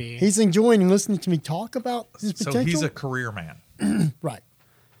worker bee. he's enjoying listening to me talk about his potential. So he's a career man. Right.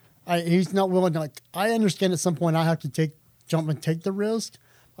 He's not willing to, like, I understand at some point I have to jump and take the risk.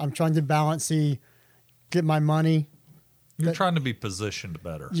 I'm trying to balance get my money. You're trying to be positioned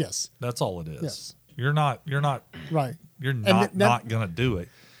better. Yes. That's all it is. Yes. You're not Right. you're not going to do it.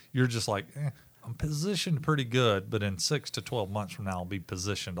 You're just like, I'm positioned pretty good, but in 6 to 12 months from now I'll be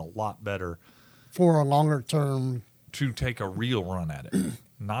positioned a lot better For a longer term. to take a real run at it.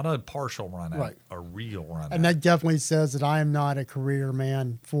 Not a partial run at Right. it, a real run at And it. that definitely says that I am not a career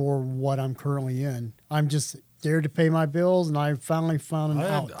man for what I'm currently in. I'm just there to pay my bills, and I finally found an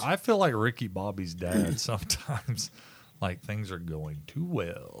out. I feel like Ricky Bobby's dad sometimes. Like, things are going too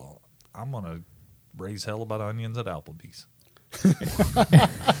well. I'm going to raise hell about onions at Applebee's.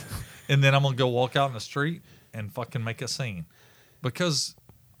 And then I'm going to go walk out in the street and fucking make a scene. Because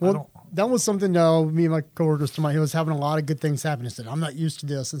Well, that was something me and my coworkers told me. He was having a lot of good things happen. He said, I'm not used to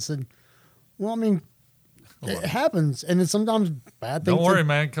this. I said, well, I mean, it happens. And then sometimes bad things. don't worry,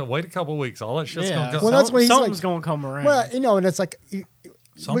 man. Wait a couple of weeks. All that shit's going to Well, go. that's what he's something's like- going to come around. Well, and it's like.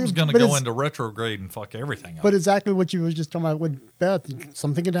 Something's going to but go it's- into retrograde and fuck everything up. But exactly what you were just talking about with Beth,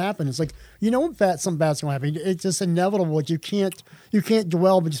 something could happen. It's like, something bad's going to happen. It's just inevitable. You can't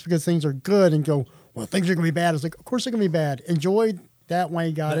dwell, but just because things are good and go, well, things are going to be bad. It's like, of course they're going to be bad. Enjoy that way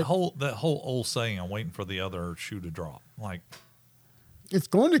you got that it. whole old saying, I'm waiting for the other shoe to drop. Like, It's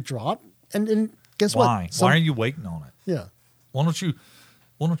going to drop. And guess why? what? Why are you waiting on it? Yeah. Why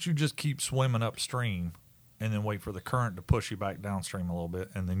don't you just keep swimming upstream and then wait for the current to push you back downstream a little bit,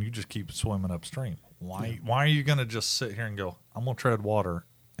 and then you just keep swimming upstream? Why are you going to just sit here and go, I'm going to tread water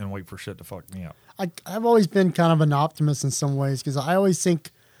and wait for shit to fuck me up? I've always been kind of an optimist in some ways because I always think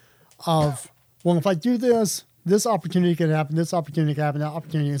of, well, if I do this, this opportunity can happen, this opportunity can happen, that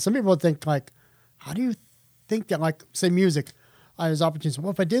opportunity. And some people think like, how do you think that, like, say music, there's opportunities. Well,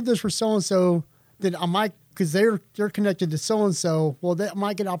 if I did this for so-and-so, then I might, because they're connected to so-and-so, well, I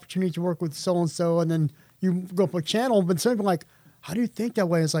might get an opportunity to work with so-and-so, and then you go up a channel. But some people are like, how do you think that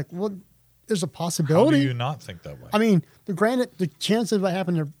way? It's like, well, there's a How possibility. do you not think that way? I mean, the chances of it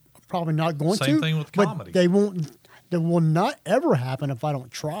happening are probably not going to. Same thing with comedy. But they will not ever happen if I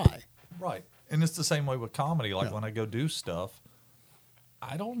don't try. Right. And it's the same way with comedy. Like, Yeah. when I go do stuff,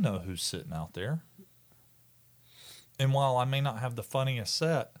 I don't know who's sitting out there. And while I may not have the funniest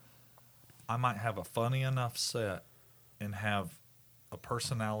set, I might have a funny enough set and have a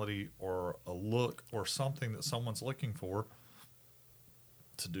personality or a look or something that someone's looking for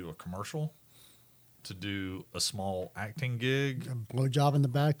to do a commercial, to do a small acting gig. A blowjob in the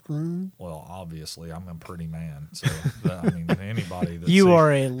back room. Well, obviously, I'm a pretty man. So, I mean, anybody that you sees-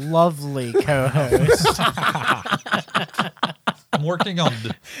 are a lovely co-host. I'm working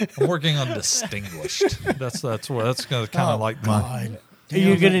on distinguished. That's going to kind of like my.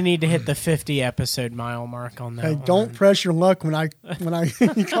 You're going to need to hit the 50 episode mile mark on that. Hey, one. don't press your luck when I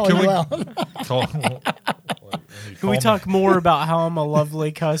call Can you we- out. Can we talk more about how I'm a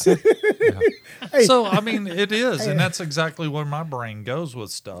lovely cousin? Hey. So, I mean, it is, and that's exactly where my brain goes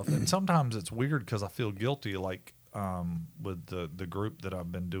with stuff. And sometimes it's weird because I feel guilty, like with the group that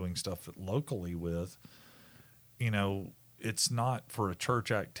I've been doing stuff locally with. You know, it's not for a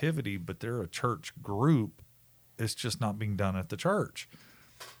church activity, but they're a church group. It's just not being done at the church.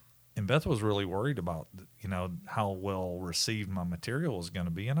 And Beth was really worried about, how well received my material is going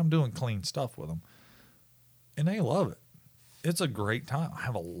to be. And I'm doing clean stuff with them. And they love it. It's a great time. I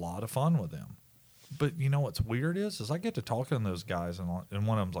have a lot of fun with them. But you know what's weird is I get to talking to those guys, and one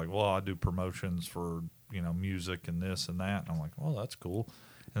of them's like, well, I do promotions for, music and this and that. And I'm like, well, that's cool.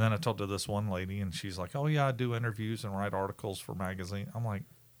 And then I talked to this one lady, and she's like, oh, yeah, I do interviews and write articles for magazine. I'm like,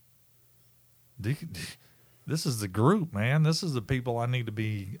 this is the group, man. This is the people I need to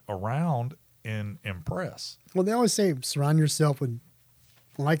be around and impress. Well, they always say surround yourself with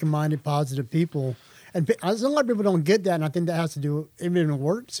like-minded, positive people. And a lot of people don't get that, and I think that has to do even in a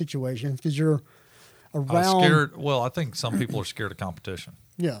work situation because you're around. Scared. Well, I think some people are scared of competition.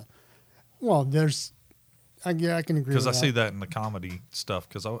 Yeah. Well, I can agree with Because I that. see that in the comedy stuff.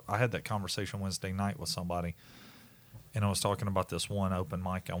 Because I had that conversation Wednesday night with somebody, and I was talking about this one open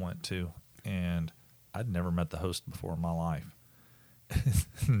mic I went to, and I'd never met the host before in my life.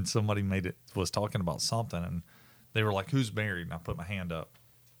 And somebody was talking about something, and they were like, "Who's married?" And I put my hand up,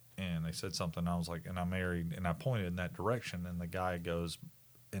 and they said something. And I was like, "And I'm married," and I pointed in that direction, and the guy goes,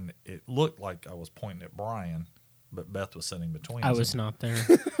 and it looked like I was pointing at Brian, but Beth was sitting between. I us. was not there.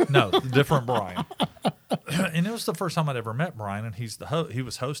 No, different Brian. And it was the first time I'd ever met Brian, and he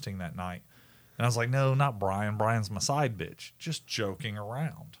was hosting that night. And I was like, no, not Brian. Brian's my side bitch. Just joking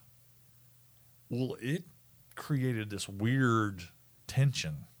around. Well, it created this weird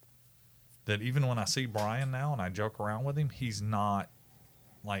tension that even when I see Brian now and I joke around with him, he's not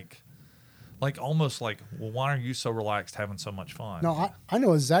like almost like, well, why are you so relaxed having so much fun? No, I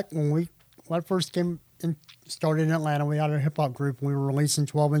know exactly when I first came and started in Atlanta, we had a hip hop group. We were releasing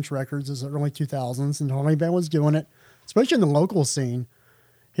 12-inch records in the early 2000s, and Harley Band was doing it, especially in the local scene.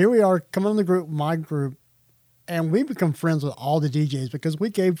 Here we are coming in the group, my group, and we become friends with all the DJs because we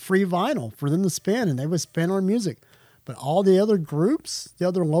gave free vinyl for them to spin, and they would spin our music. But all the other groups, the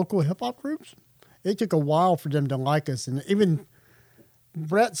other local hip hop groups, it took a while for them to like us, and even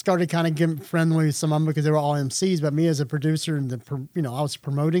Brett started kind of getting friendly with some of them because they were all MCs, but me as a producer and I was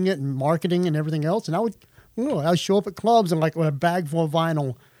promoting it and marketing and everything else. And I would show up at clubs and like with a bag full of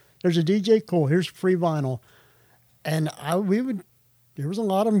vinyl. There's a DJ, cool. Here's free vinyl, and there was a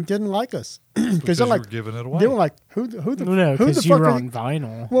lot of them didn't like us because they're like you were giving it away. They were like, who the because you fuck were are on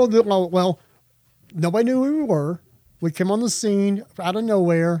vinyl. Well, nobody knew who we were. We came on the scene out of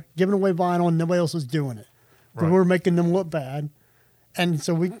nowhere, giving away vinyl, and nobody else was doing it. Right. We were making them look bad. And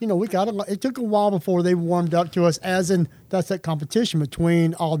so we got it. It took a while before they warmed up to us, as in that's that competition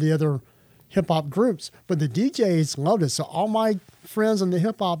between all the other hip hop groups. But the DJs loved us. So all my friends in the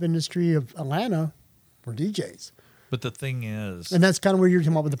hip hop industry of Atlanta were DJs. But the thing is, and that's kind of where you're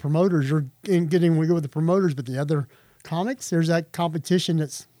talking about with the promoters. We go with the promoters, but the other comics, there's that competition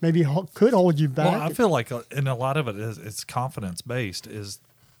that's maybe could hold you back. Well, I feel like, and a lot of it is it's confidence based.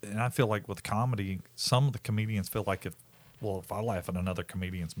 And I feel like with comedy, some of the comedians feel like if I laugh at another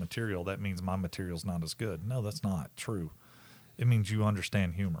comedian's material, that means my material's not as good. No, that's not true. It means you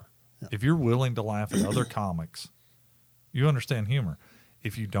understand humor. Yeah. If you're willing to laugh at other comics, you understand humor.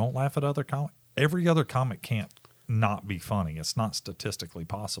 If you don't laugh at other comics, every other comic can't not be funny. It's not statistically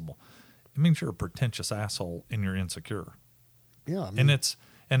possible. It means you're a pretentious asshole and you're insecure. Yeah. And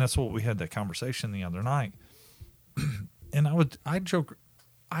that's what we had that conversation the other night. And I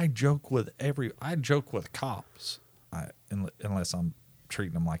joke with cops. Unless I'm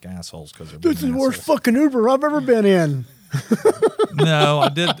treating them like assholes because this is the worst fucking Uber I've ever been in. No, I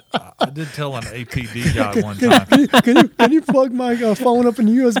did tell an APD guy one time. Can you plug my phone up in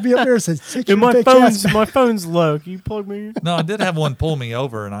the USB up there? It says, my phone's low. Can you plug me in? No, I did have one pull me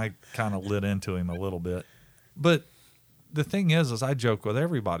over, and I kind of lit into him a little bit. But the thing is I joke with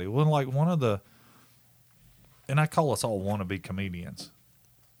everybody. Well, like and I call us all wannabe comedians.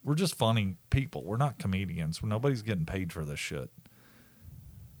 We're just funny people. We're not comedians. Nobody's getting paid for this shit.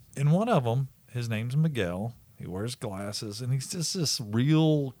 And one of them, his name's Miguel. He wears glasses, and he's just this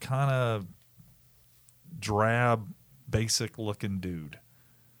real kind of drab, basic-looking dude.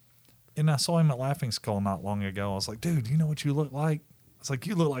 And I saw him at Laughing Skull not long ago. I was like, dude, you know what you look like? I was like,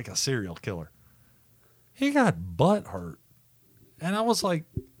 you look like a serial killer. He got butt hurt. And I was like,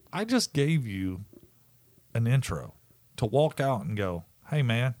 I just gave you an intro to walk out and go, hey,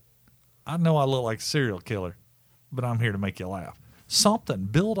 man, I know I look like a serial killer, but I'm here to make you laugh. Something.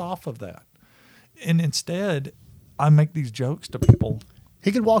 Build off of that. And instead, I make these jokes to people.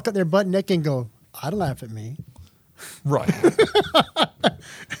 He could walk up there butt naked and go, I'd laugh at me. Right.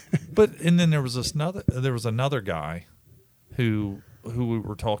 And then there was another guy who we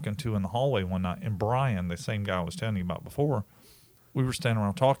were talking to in the hallway one night, and Brian, the same guy I was telling you about before, we were standing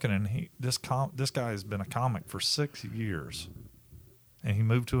around talking, and this guy has been a comic for 6 years. And he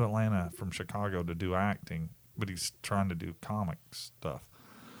moved to Atlanta from Chicago to do acting, but he's trying to do comic stuff.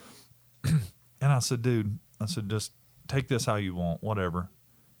 And I said, dude, just take this how you want, whatever.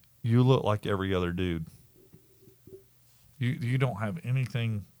 You look like every other dude. You don't have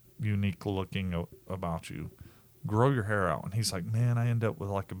anything unique looking about you. Grow your hair out. And he's like, man, I end up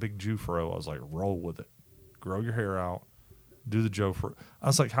with like a big Jew fro. I was like, roll with it. Grow your hair out. Do the Joe fro. I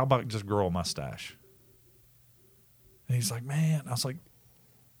was like, how about just grow a mustache? And he's like, man. I was like,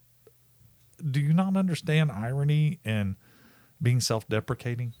 do you not understand irony and being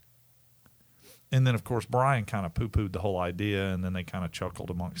self-deprecating? And then, of course, Brian kind of poo-pooed the whole idea, and then they kind of chuckled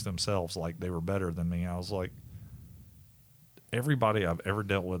amongst themselves like they were better than me. I was like, everybody I've ever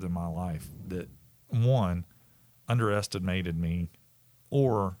dealt with in my life that, one, underestimated me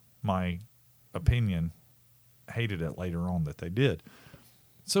or my opinion, hated it later on that they did.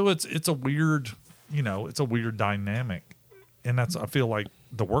 So it's a weird, it's a weird dynamic. And I feel like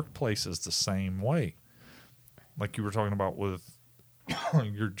the workplace is the same way. Like you were talking about with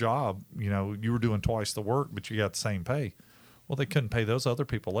your job, you were doing twice the work, but you got the same pay. Well, they couldn't pay those other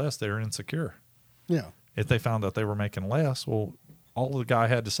people less. They were insecure. Yeah. If they found out they were making less, well, all the guy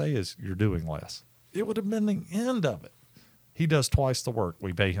had to say is, you're doing less. It would have been the end of it. He does twice the work.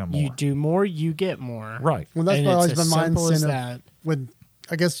 We pay him more. You do more, you get more. Right. Well, that's And always it's been as my simple as incentive that. with,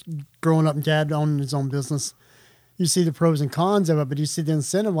 I guess, growing up and Dad owning his own business. You see the pros and cons of it, but you see the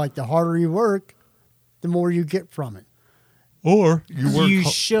incentive, like the harder you work, the more you get from it. Or you work. You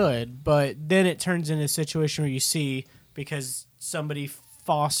should, but then it turns into a situation where you see, because somebody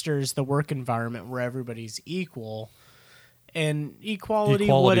fosters the work environment where everybody's equal, and equality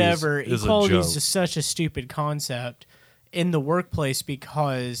whatever, is a equality is joke. just such a stupid concept in the workplace,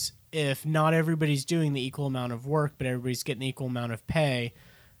 because if not everybody's doing the equal amount of work, but everybody's getting the equal amount of pay,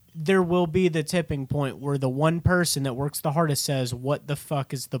 there will be the tipping point where the one person that works the hardest says, what the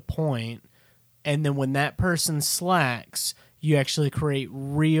fuck is the point? And then when that person slacks, you actually create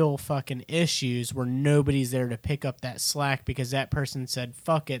real fucking issues where nobody's there to pick up that slack because that person said,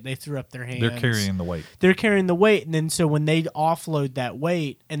 fuck it, they threw up their hands. They're carrying the weight. They're carrying the weight, and then so when they offload that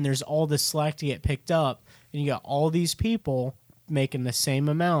weight and there's all this slack to get picked up, and you got all these people making the same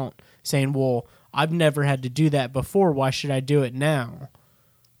amount saying, well, I've never had to do that before, why should I do it now?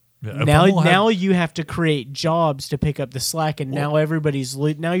 Yeah, Now you have to create jobs to pick up the slack, and now everybody's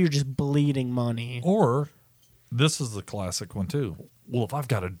now you're just bleeding money. Or this is the classic one too. Well, if I've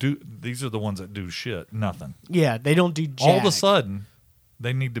got to do, these are the ones that do shit, nothing. Yeah, they don't do jack. All of a sudden,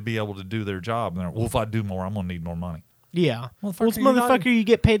 they need to be able to do their job. And well, if I do more, I'm gonna need more money. Yeah. Well, Motherfucker, you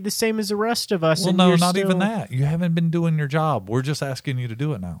get paid the same as the rest of us. Well, and no, you're not still... even that. You haven't been doing your job. We're just asking you to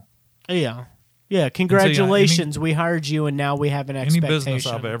do it now. Yeah. Yeah, congratulations. We hired you, and now we have an Any expectation. business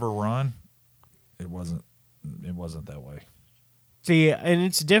I've ever run, it wasn't that way. See, and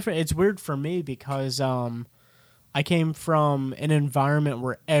it's different. It's weird for me because I came from an environment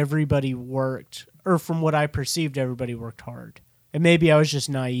where everybody worked, or from what I perceived, everybody worked hard. And maybe I was just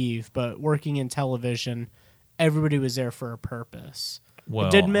naive, but working in television, everybody was there for a purpose. Well,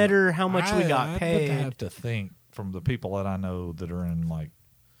 it didn't matter how much we got paid. I have to think from the people that I know that are in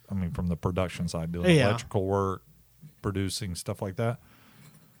from the production side, doing electrical work, producing, stuff like that,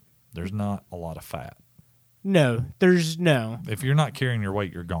 there's not a lot of fat. No, there's no. If you're not carrying your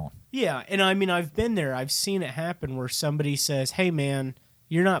weight, you're gone. Yeah, and I mean, I've been there. I've seen it happen where somebody says, hey, man,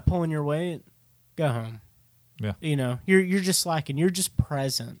 you're not pulling your weight, go home. Yeah. You know, you're just slacking. You're just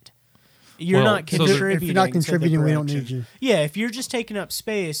present. You're not so contributing. If you're not contributing, to the we don't production. need you. Yeah, if you're just taking up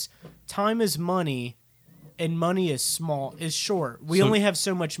space, time is money, and money is short. We only have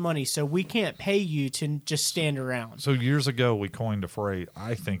so much money, so we can't pay you to just stand around. So years ago, we coined a phrase.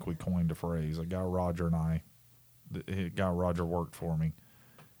 I think we coined a phrase. A guy, Roger, worked for me,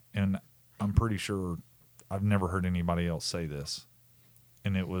 and I'm pretty sure I've never heard anybody else say this.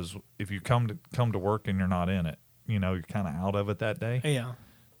 And it was, if you come to work and you're not in it, you're kind of out of it that day. Yeah.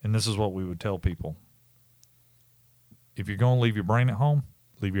 And this is what we would tell people. If you're going to leave your brain at home,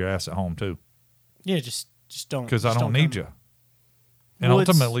 leave your ass at home too. Yeah, just don't. Because I don't need you. And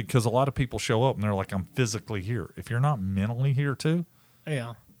ultimately, because a lot of people show up and they're like, I'm physically here. If you're not mentally here too.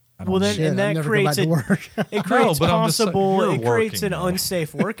 Yeah. I don't Well, then, Shit, and I'd that never go creates back to work. it creates but I'm just saying, possible. you're It creates an working, though.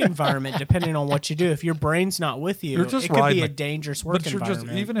 unsafe work environment depending on what you do. If your brain's not with you, You're just it could be riding a the- dangerous work But you're environment.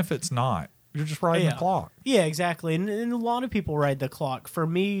 just, even if it's not, you're just riding the clock. Yeah, exactly. And a lot of people ride the clock. For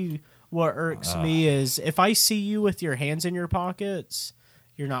me, what irks me is if I see you with your hands in your pockets,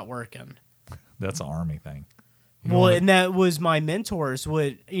 you're not working. That's an Army thing. Well, and that was my mentors.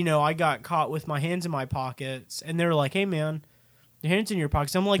 I got caught with my hands in my pockets, and they were like, "Hey, man, your hands in your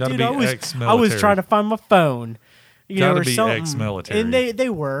pockets." I'm like, Gotta "Dude, be I was ex-military. trying to find my phone." Gotta or be something. ex-military. And they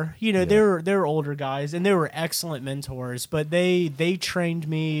were, they were older guys, and they were excellent mentors. But they trained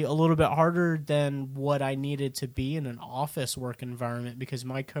me a little bit harder than what I needed to be in an office work environment, because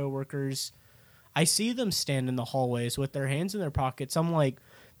my coworkers, I see them stand in the hallways with their hands in their pockets. I'm like,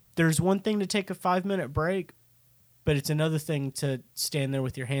 there's one thing to take a 5-minute break, but it's another thing to stand there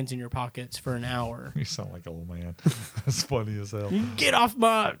with your hands in your pockets for an hour. You sound like an old man. That's funny as hell. Get off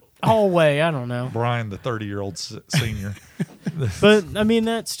my hallway. I don't know. Brian, the 30-year-old senior. But, I mean,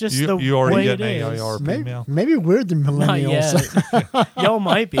 that's just the you already way get it an is. AARP Maybe, email? maybe we're the Not millennials. yet. Y'all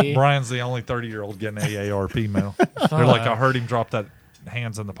might be. Brian's the only 30-year-old getting AARP mail. They're like, I heard him drop that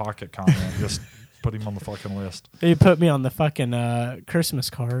hands in the pocket comment. Just put him on the fucking list. They put me on the fucking Christmas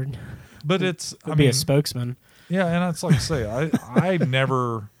card. But it's, I'd be a spokesman. Yeah, and it's like I say, I've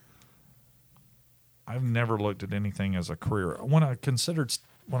never looked at anything as a career. When I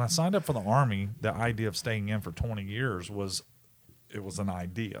signed up for the Army, the idea of staying in for 20 years was an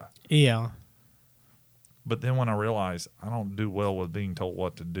idea. Yeah. But then when I realized I don't do well with being told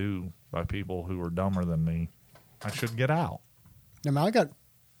what to do by people who are dumber than me, I should get out. I mean, I got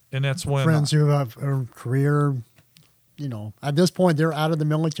And that's when friends who have a career, at this point they're out of the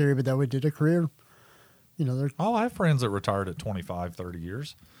military, but they did a career. They're. Oh, I have friends that retired at 25, 30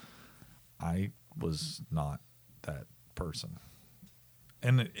 years. I was not that person.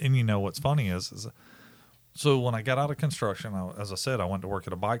 And what's funny is so when I got out of construction, as I said, I went to work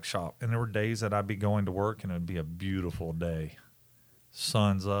at a bike shop, and there were days that I'd be going to work and it'd be a beautiful day.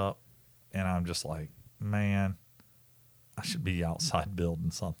 Sun's up, and I'm just like, man, I should be outside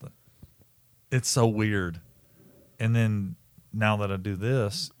building something. It's so weird. And then now that I do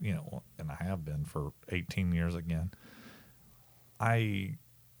this, and I have been for 18 years again,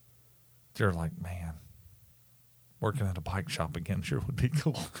 they're like, man, working at a bike shop again sure would be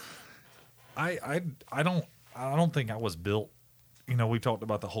cool. I don't think I was built. We talked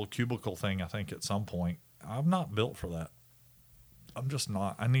about the whole cubicle thing, I think, at some point. I'm not built for that. I'm just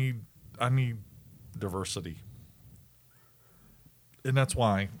not. I need diversity. And that's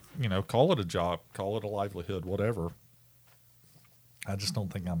why, call it a job, call it a livelihood, whatever. I just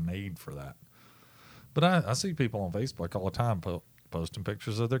don't think I'm made for that. But I see people on Facebook all the time posting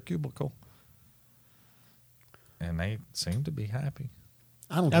pictures of their cubicle. And they seem to be happy.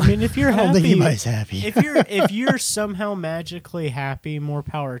 I mean, if you're I don't happy, think anybody's happy. if you're somehow magically happy, more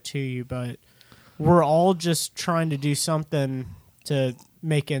power to you. But we're all just trying to do something to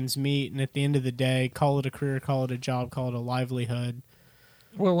make ends meet, and at the end of the day, call it a career, call it a job, call it a livelihood.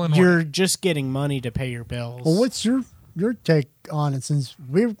 Well, you're just getting money to pay your bills. Well, what's your take on it? Since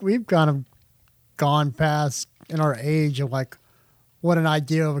we've kind of gone past in our age of like what an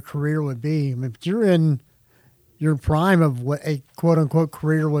idea of a career would be. I mean, if you're in your prime of what a quote unquote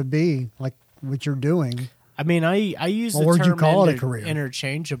career would be, like what you're doing. I mean, I use the Or would you term call it a career?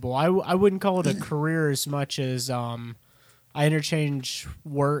 Interchangeable. I wouldn't call it a career as much as I interchange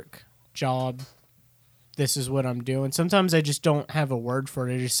work, job. This is what I'm doing. Sometimes I just don't have a word for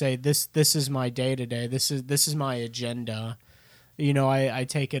it. I just say this is my day to day. This is my agenda. I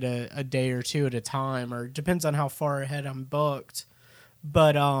take it a day or two at a time, or it depends on how far ahead I'm booked.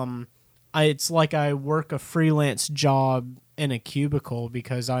 But it's like I work a freelance job in a cubicle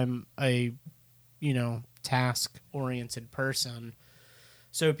because I'm a, task-oriented person.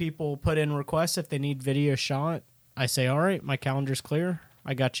 So people put in requests if they need video shot. I say, all right, my calendar's clear.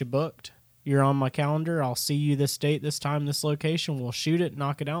 I got you booked. You're on my calendar. I'll see you this date, this time, this location. We'll shoot it,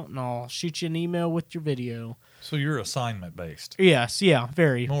 knock it out, and I'll shoot you an email with your video. So you're assignment-based. Yes, yeah,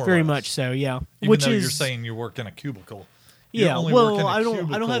 very much so, yeah. Even though you're saying you work in a cubicle. Yeah, well, I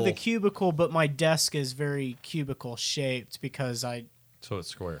don't have the cubicle, but my desk is very cubicle shaped because So it's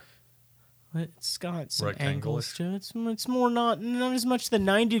square. It's got some angles to it. It's more not as much the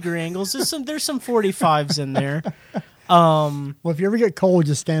 90-degree angles. There's some 45s in there. Well, if you ever get cold,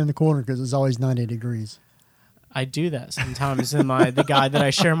 just stand in the corner because it's always 90 degrees. I do that sometimes. And the guy that I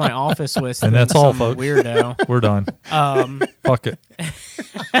share my office with, and that's all, folks. Weirdo. We're done. Fuck it.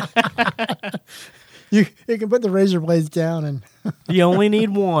 You can put the razor blades down, and you only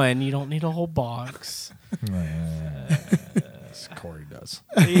need one. You don't need a whole box. Corey does.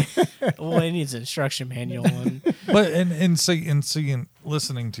 Well, he needs an instruction manual. But and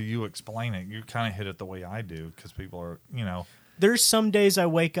listening to you explain it, you kind of hit it the way I do because people are, There's some days I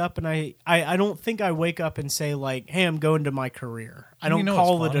wake up and I don't think I wake up and say like, hey, I'm going to my career. I don't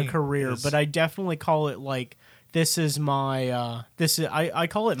call it a career, but I definitely call it like, this is my I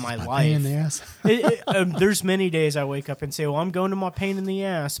call it my life. Pain in the ass. There's many days I wake up and say, well, I'm going to my pain in the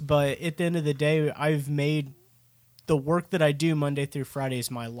ass, but at the end of the day, I've made the work that I do Monday through Friday is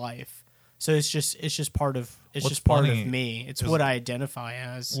my life. So it's just part of part of me. It's what I identify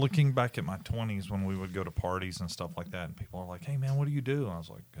as. Looking back at my 20s when we would go to parties and stuff like that, and people are like, "Hey man, what do you do?" And I was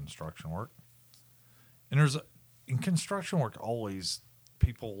like, "Construction work." And in construction work, always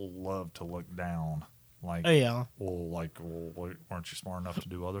people love to look down. Like, oh yeah. Well, aren't you smart enough to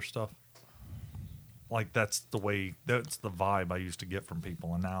do other stuff? Like that's the vibe I used to get from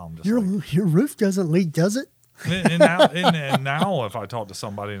people, and now I'm just your roof doesn't leak, does it? and now if I talk to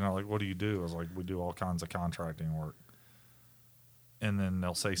somebody and they're like, what do you do? I was like, we do all kinds of contracting work. And then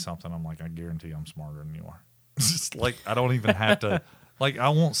they'll say something. I'm like, I guarantee I'm smarter than you are. It's just like, I don't even have to, like, I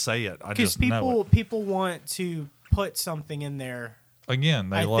won't say it. I just know it. People want to put something in there.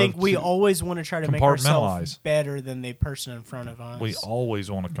 Again, I think we always want to try to make ourselves better than the person in front of us. We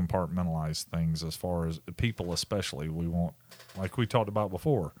always want to compartmentalize things as far as people especially. We want, like we talked about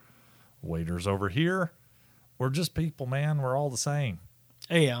before, waiters over here. We're just people, man. We're all the same.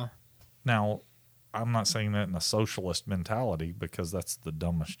 Yeah. Now, I'm not saying that in a socialist mentality because that's the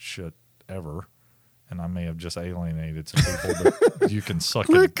dumbest shit ever. and I may have just alienated some people, but you can suck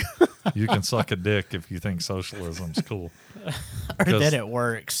you can suck a dick if you think socialism's cool. Or that it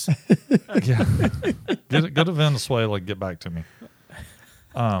works. Yeah. Go to Venezuela, get back to me.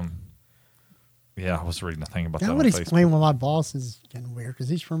 Yeah, I was reading a thing about that. That would explain why my boss is getting weird, because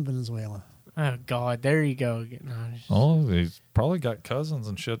he's from Venezuela. Oh, God. There you go. No, Oh, he's probably got cousins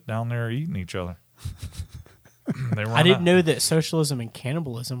and shit down there eating each other. I didn't know that socialism and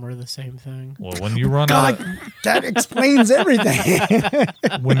cannibalism were the same thing. Well, when you run out of, That explains everything.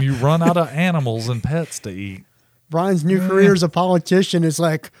 when you run out of animals and pets to eat. Brian's new career as a politician is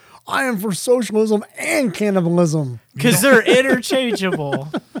like, I am for socialism and cannibalism. Because they're interchangeable.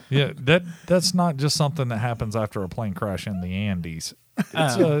 Yeah, that's not just something that happens after a plane crash in the Andes.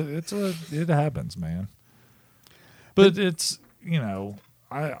 It happens, man. But it's,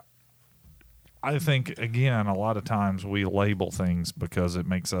 I think, again, a lot of times we label things because it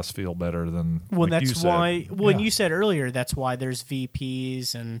makes us feel better than. Well, like that's you said. why. When Yeah. you said earlier, that's why there's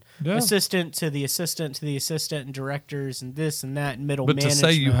VPs and assistant to the assistant to the assistant and directors and this and that and middle But management. to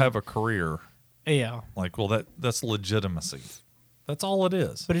say you have a career, yeah, like, well, that's legitimacy. That's all it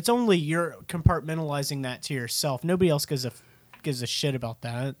is. but it's only you're compartmentalizing that to yourself. Nobody else gives a shit about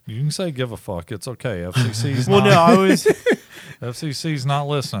that. You can say give a fuck. It's okay. FCC's Well, not, no, I was. FCC's not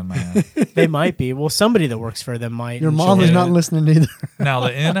listening, man. They might be. Well, somebody that works for them might. Your and mom shit. is not listening either. Now the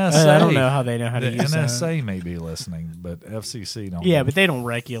NSA. I don't know how they know how the to use that. NSA may be listening, but FCC don't. Yeah, know. but they don't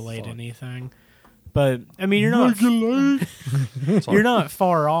regulate anything. But I mean, you're not you're not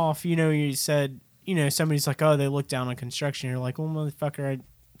far off. You said somebody's like, oh, they look down on construction. You're like, well, motherfucker, I'm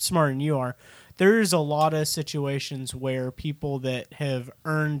smarter than you are. There's a lot of situations where people that have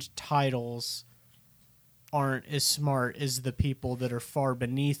earned titles aren't as smart as the people that are far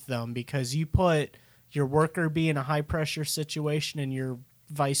beneath them, because you put your worker bee in a high pressure situation and your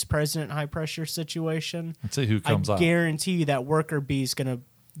vice president high pressure situation. Let's see who comes I out. guarantee you that worker bee is going to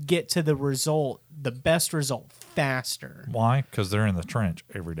get to the best result faster. Why? Because they're in the trench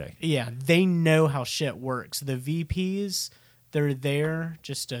every day. Yeah, they know how shit works. The VPs, they're there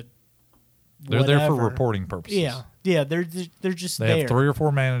just to They're there for whatever. reporting purposes. Yeah, they're just They there. have 3 or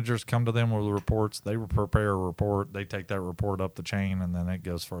 4 managers come to them with reports. They prepare a report. They take that report up the chain, and then it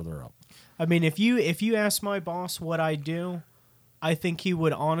goes further up. I mean, if you ask my boss what I do, I think he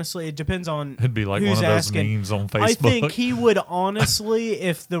would honestly. It depends on. It'd be like who's one of those asking. memes on Facebook. I think he would honestly,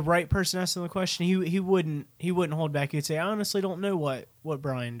 if the right person asked him the question, he wouldn't hold back. He'd say, "I honestly don't know what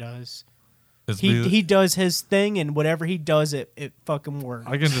Brian does. He does his thing, and whatever he does, it fucking works."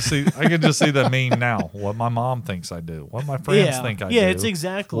 I can just see the meme now. What my mom thinks I do. What my friends think I do. Yeah, it's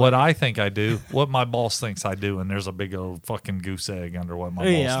exactly what I think I do. What my boss thinks I do. And there's a big old fucking goose egg under what my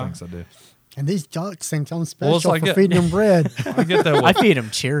boss thinks I do. And these ducks think I'm Well, special it's like for feeding them bread. I get that. I feed him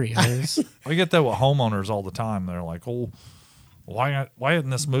Cheerios. I get that with homeowners all the time. They're like, "Oh, why isn't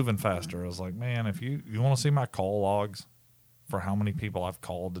this moving faster?" I was like, "Man, if you want to see my call logs for how many people I've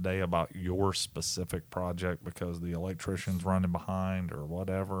called today about your specific project because the electrician's running behind or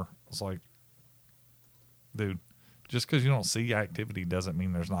whatever," it's like, dude, just because you don't see activity doesn't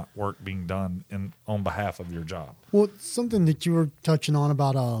mean there's not work being done on behalf of your job. Well, something that you were touching on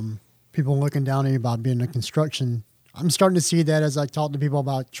about people looking down at you about being in construction, I'm starting to see that as I talk to people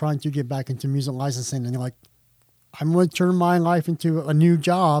about trying to get back into music licensing, and they're like, I'm going to turn my life into a new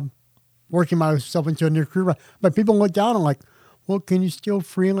job, working myself into a new career. But people look down and like, well, can you still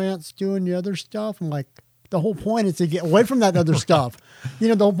freelance doing the other stuff? I'm like, the whole point is to get away from that other stuff.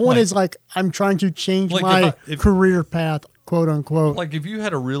 The whole point is like, I'm trying to change my career path, quote unquote. Like if you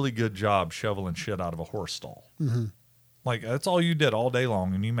had a really good job shoveling shit out of a horse stall, like that's all you did all day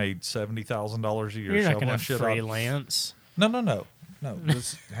long, and you made $70,000 a year. You're not shoveling going to shit freelance. No.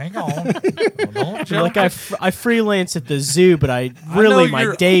 Just hang on. Don't jump. Like I freelance at the zoo, but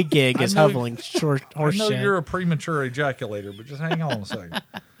my day gig is shoveling horse I know shit. you're a premature ejaculator, but just hang on a second.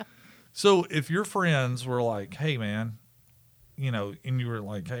 So if your friends were like, "Hey, man," and you were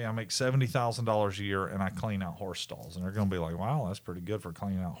like, "Hey, I make $70,000 a year and I clean out horse stalls," and they're going to be like, "Wow, that's pretty good for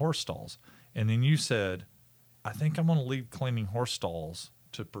cleaning out horse stalls," and then you said, "I think I'm going to leave cleaning horse stalls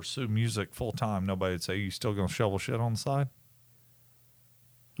to pursue music full time," nobody would say, "You still going to shovel shit on the side?"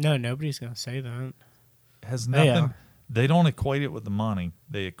 No, nobody's going to say that. It has nothing. Yeah. They don't equate it with the money.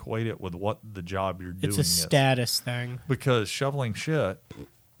 They equate it with what the job you're doing It's a is. status thing. Because shoveling shit,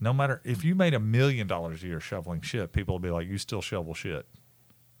 no matter if you made $1 million a year shoveling shit, people will be like, "You still shovel shit."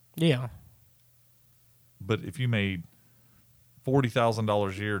 Yeah. But if you made $40,000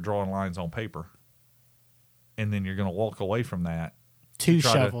 a year drawing lines on paper, and then you're going to walk away from that To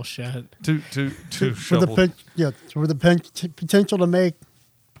try shovel shit. to for shovel, the potential to make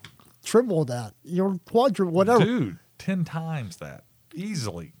triple that. You're quadruple, whatever. Dude, 10 times that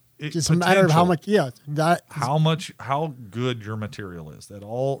easily. Just a matter of how much. Yeah, how good your material is. That's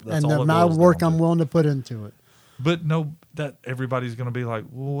all. And the amount of work I'm willing to put into it. But no, that everybody's going to be like,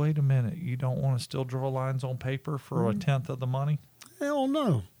 well, wait a minute. You don't want to still draw lines on paper for a tenth of the money? Hell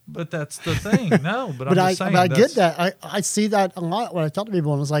no. But that's the thing. No, but I'm just saying. But I get that. I see that a lot when I talk to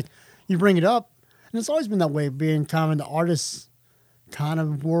people, and it's like you bring it up, and it's always been that way, being kind of in the artist kind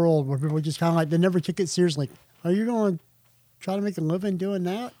of world where people just kind of like they never take it seriously. Are you going to try to make a living doing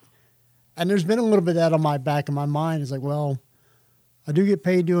that? And there's been a little bit of that on my back of my mind. It's like, well, I do get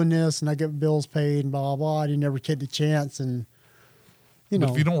paid doing this, and I get bills paid, and blah blah blah. You never take the chance, and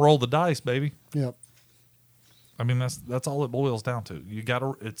But if you don't roll the dice, baby. Yep. I mean, that's all it boils down to. You got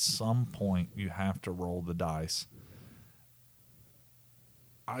to, at some point, you have to roll the dice.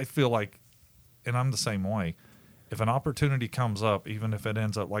 I feel like, and I'm the same way, if an opportunity comes up, even if it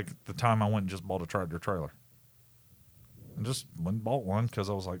ends up like the time I went and just bought a tractor trailer. And just went and bought one because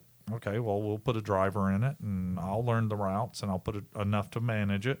I was like, okay, well, we'll put a driver in it, and I'll learn the routes, and I'll put enough to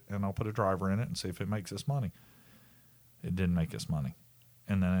manage it, and I'll put a driver in it and see if it makes us money. It didn't make us money.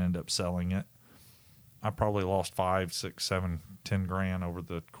 And then I ended up selling it. I probably lost 5, 6, 7, 10 grand over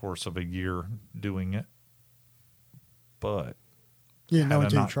the course of a year doing it. But you know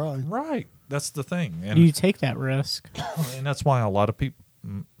until you try. Right. That's the thing. And you take that risk. And that's why a lot of people,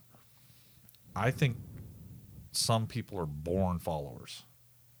 I think some people are born followers.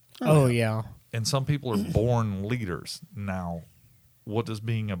 Oh, yeah. And some people are born leaders. Now, what does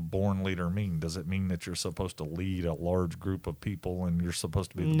being a born leader mean? Does it mean that you're supposed to lead a large group of people and you're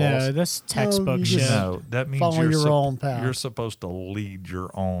supposed to be the boss? No, that's textbook shit. No, that means follow your own path. You're supposed to lead your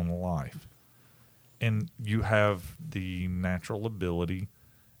own life. And you have the natural ability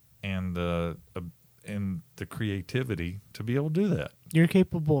and the creativity to be able to do that. You're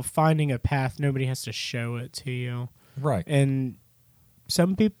capable of finding a path. Nobody has to show it to you. Right. And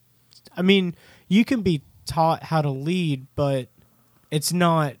some people, I mean, you can be taught how to lead, but it's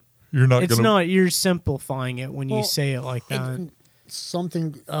not. You're simplifying it when you say it like that.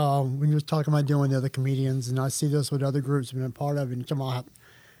 Something when you were talking about doing the other comedians, and I see this with other groups we've been part of, and come on,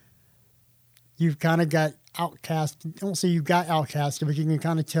 you've kind of got outcast. I don't say you've got outcast, but you can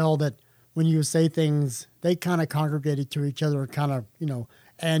kind of tell that when you say things, they kind of congregated to each other, kind of,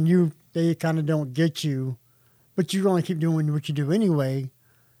 and they kind of don't get you, but you're going to keep doing what you do anyway.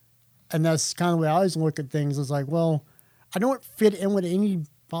 And that's kind of the way I always look at things. It's like, well, I don't fit in with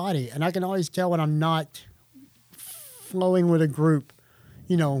anybody, and I can always tell when I'm not flowing with a group.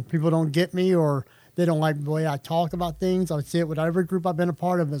 People don't get me, or they don't like the way I talk about things. I see it with every group I've been a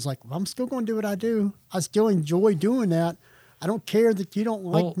part of. It's like, well, I'm still going to do what I do. I still enjoy doing that. I don't care that you don't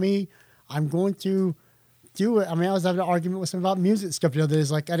like me. I'm going to do it. I mean, I was having an argument with someone about music stuff the other day.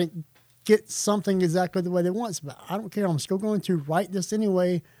 It's like I didn't get something exactly the way they want, but I don't care. I'm still going to write this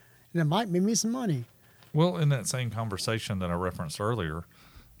anyway, and it might make me some money. Well, in that same conversation that I referenced earlier,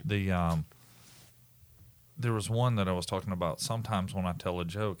 there was one that I was talking about. Sometimes when I tell a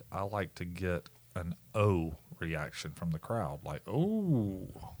joke, I like to get an "oh" reaction from the crowd, like "oh,"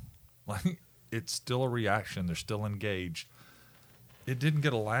 like it's still a reaction. They're still engaged. It didn't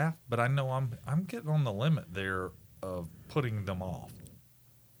get a laugh, but I know I'm getting on the limit there of putting them off.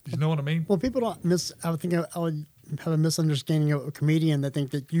 You know what I mean? Well, people don't I would think I would have a misunderstanding of a comedian that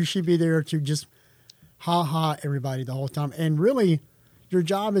think that you should be there to just ha everybody the whole time. And really, your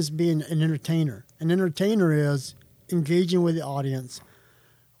job is being an entertainer. An entertainer is engaging with the audience.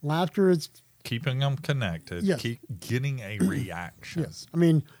 Laughter is keeping them connected. Yes. Keep getting a reaction. Yes. I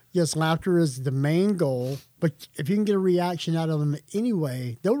mean, yes, laughter is the main goal, but if you can get a reaction out of them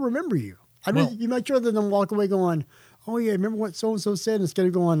anyway, they'll remember you. I mean, you might rather than walk away going, "Oh yeah, remember what so and so said," instead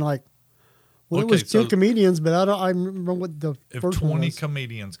of going like, "Well, it was 10 comedians, but I remember what the if first 20 one was."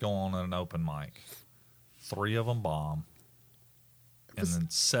 comedians go on at an open mic, 3 of them bomb, and then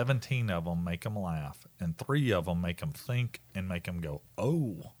 17 of them make them laugh, and 3 of them make them think and make them go,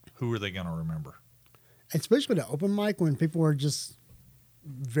 "Oh, who are they going to remember?" Especially with an open mic when people are just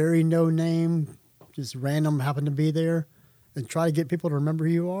very no name, just random, happen to be there, and try to get people to remember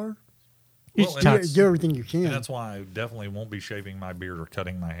who you are. Well, do everything you can. And that's why I definitely won't be shaving my beard or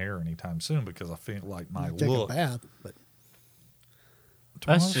cutting my hair anytime soon, because I feel like my take look. a bath, but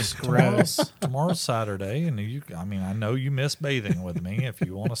That's just gross. Tomorrow's Saturday, and I know you miss bathing with me. If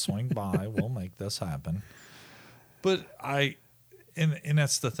you want to swing by, we'll make this happen. But and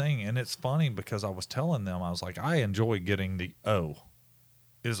that's the thing, and it's funny because I was telling them, I was like, I enjoy getting the "oh."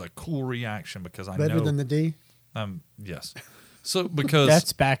 It is a cool reaction because I know better than the D. Yes. So because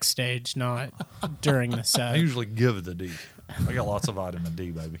that's backstage, not during the I set. usually give the D. I got lots of vitamin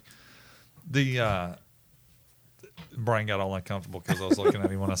D, baby. Brian got all uncomfortable because I was looking at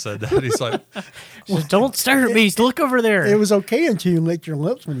him when I said that. He's like, Well, don't stare at me. Look over there. It was okay until you licked your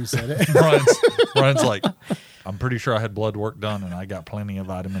lips when you said it. Brian's like, I'm pretty sure I had blood work done and I got plenty of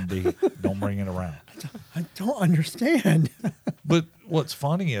vitamin D. Don't bring it around. I don't understand. But what's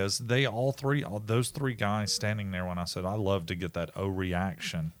funny is those three guys standing there when I said I love to get that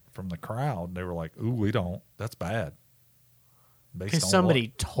reaction from the crowd. They were like, "Ooh, we don't. That's bad." Because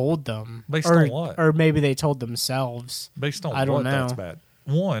somebody told them. Based on what? Or maybe they told themselves. Based on I don't what? know. That's bad.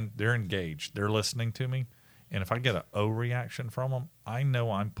 One, they're engaged. They're listening to me, and if I get a reaction from them, I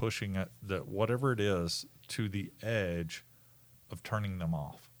know I'm pushing it whatever it is to the edge of turning them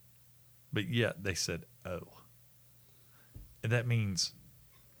off. But yet they said "oh," and that means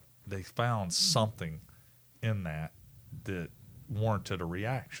they found something in that warranted a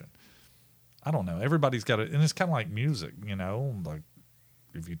reaction. I don't know. Everybody's got it, and it's kind of like music, like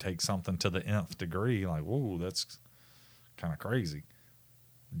if you take something to the nth degree, like, whoa, that's kind of crazy.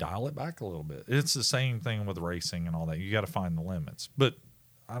 Dial it back a little bit. It's the same thing with racing and all that. You got to find the limits. But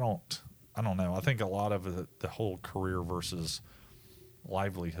I don't know. I think a lot of the whole career versus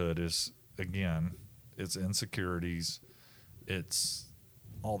livelihood is, again, it's insecurities, it's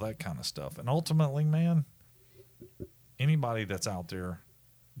all that kind of stuff. And ultimately, man, anybody that's out there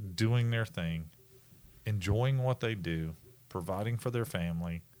doing their thing, enjoying what they do, providing for their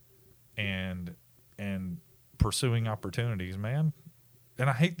family, and pursuing opportunities, man. And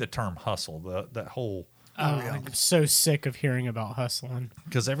I hate the term hustle, that whole... I'm so sick of hearing about hustling.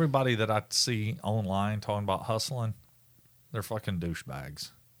 Because everybody that I see online talking about hustling, they're fucking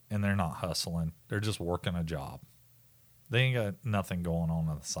douchebags. And they're not hustling. They're just working a job. They ain't got nothing going on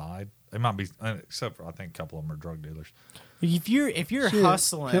the side. They might be, except for I think a couple of them are drug dealers. If you're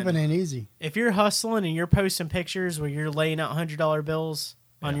hustling, Pimping ain't easy. If you're hustling and you're posting pictures where you're laying out $100 bills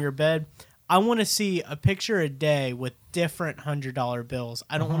on your bed, I want to see a picture a day with different $100 bills.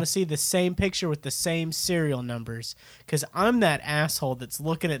 I don't want to see the same picture with the same serial numbers, because I'm that asshole that's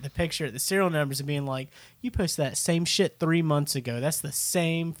looking at the picture at the serial numbers and being like, you posted that same shit 3 months ago. That's the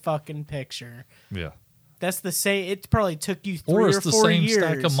same fucking picture. Yeah. That's the same. It probably took you 3 or 4 years. Or it's the same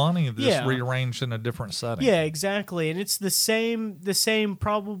stack of money just rearranged in a different setting. Yeah, exactly. And it's the same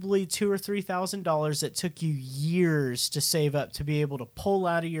probably $2,000 or $3,000 that took you years to save up to be able to pull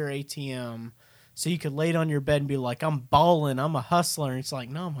out of your ATM so you could lay it on your bed and be like, I'm balling, I'm a hustler. And it's like,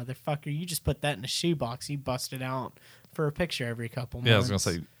 no, motherfucker, you just put that in a shoebox. You bust it out for a picture every couple months. Yeah, I was going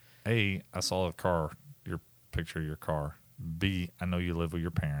to say, A, I saw your picture of your car. B, I know you live with your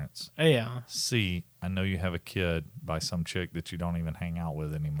parents. Yeah. C, I know you have a kid by some chick that you don't even hang out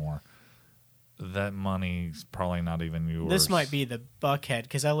with anymore. That money's probably not even yours. This might be the Buckhead,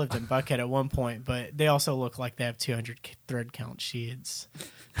 because I lived in Buckhead at one point, but they also look like they have 200 thread count sheets.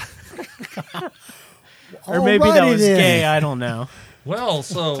 Or maybe that was gay. I don't know. Well,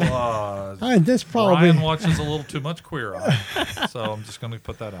 so this probably Brian watches a little too much Queer Eye, so I'm just going to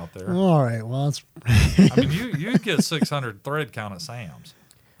put that out there. All right, well, it's I mean, you get 600 thread count at Sam's.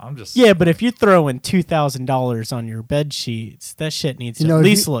 I'm just but if you're throwing $2,000 on your bed sheets, that shit needs to at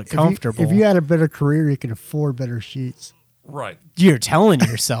least look comfortable. If you had a better career, you could afford better sheets. Right. You're telling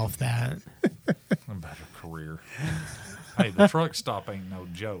yourself that. A better career. Hey, the truck stop ain't no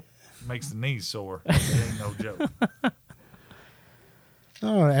joke. It makes the knees sore. It ain't no joke.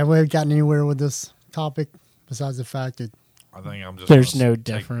 All right, have we gotten anywhere with this topic besides the fact that I think I'm just there's no take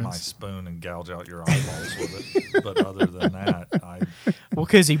difference. my spoon and gouge out your eyeballs with it. But other than that, well,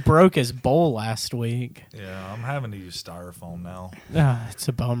 because he broke his bowl last week. I'm having to use styrofoam now. It's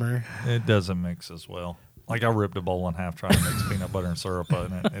a bummer. It doesn't mix as well. Like I ripped a bowl in half trying to mix peanut butter and syrup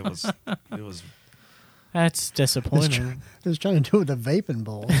in it. It was. That's disappointing. I was trying to do it with a vaping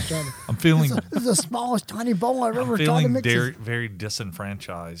bowl. I'm feeling. This is the smallest tiny bowl I've ever tried to mix. I'm feeling very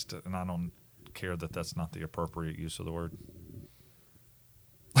disenfranchised, and I don't care that that's not the appropriate use of the word.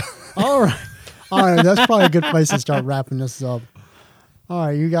 All right. That's probably a good place to start wrapping this up. All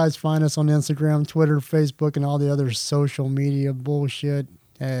right, you guys find us on Instagram, Twitter, Facebook, and all the other social media bullshit.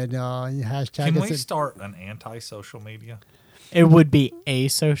 And hashtag. Can we start an anti-social media? It would be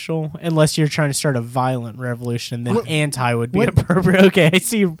asocial, unless you're trying to start a violent revolution. Then anti would be appropriate. Okay, I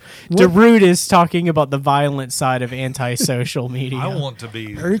see. DeRoot is talking about the violent side of antisocial media. I want to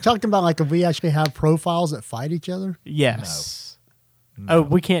be. Are you talking about like if we actually have profiles that fight each other? Yes. No. Oh,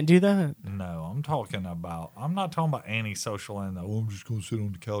 we can't do that? No, I'm not talking about antisocial and I'm just going to sit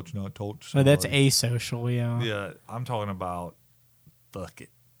on the couch and not talk to Oh, somebody. that's asocial, yeah. Yeah, I'm talking about fuck it.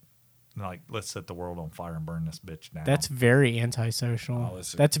 Like, let's set the world on fire and burn this bitch down. That's very antisocial. Oh,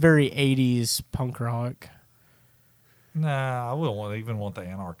 That's very 80s punk rock. Nah, I wouldn't even want the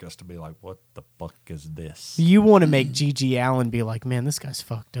anarchist to be like, what the fuck is this? You want to make G.G. Allen be like, man, this guy's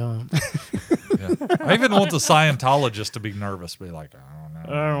fucked up. Yeah. I even want the Scientologist to be nervous, be like,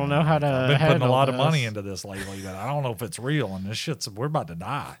 I don't know how to. I've been putting a handle lot of this. money into this lately, but I don't know if it's real, and this shit's, we're about to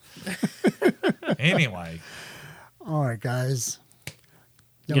die. Anyway. All right, guys.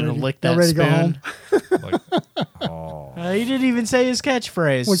 You gonna lick y'all that ready to go spoon? home? Like, oh. He didn't even say his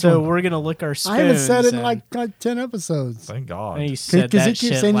catchphrase, Which so one? we're gonna lick our spoons. I haven't said it in and- like 10 episodes. Thank God. And he said Because that he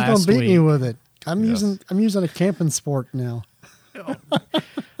keeps shit saying he's last gonna beat me week. with it. I'm Yes. using a camping sport now.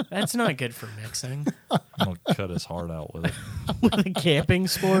 That's not good for mixing. I'm going to cut his heart out with it. With a camping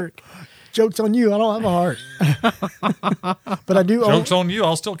sport. Joke's on you. I don't have a heart. But I do own, Joke's on you.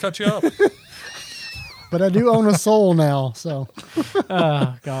 I'll still cut you up. but I do own a soul now. So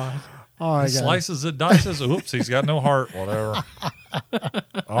Oh God. all right, guys. Slices it, dices. Oops, he's got no heart. Whatever.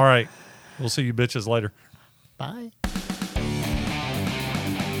 All right. We'll see you bitches later. Bye.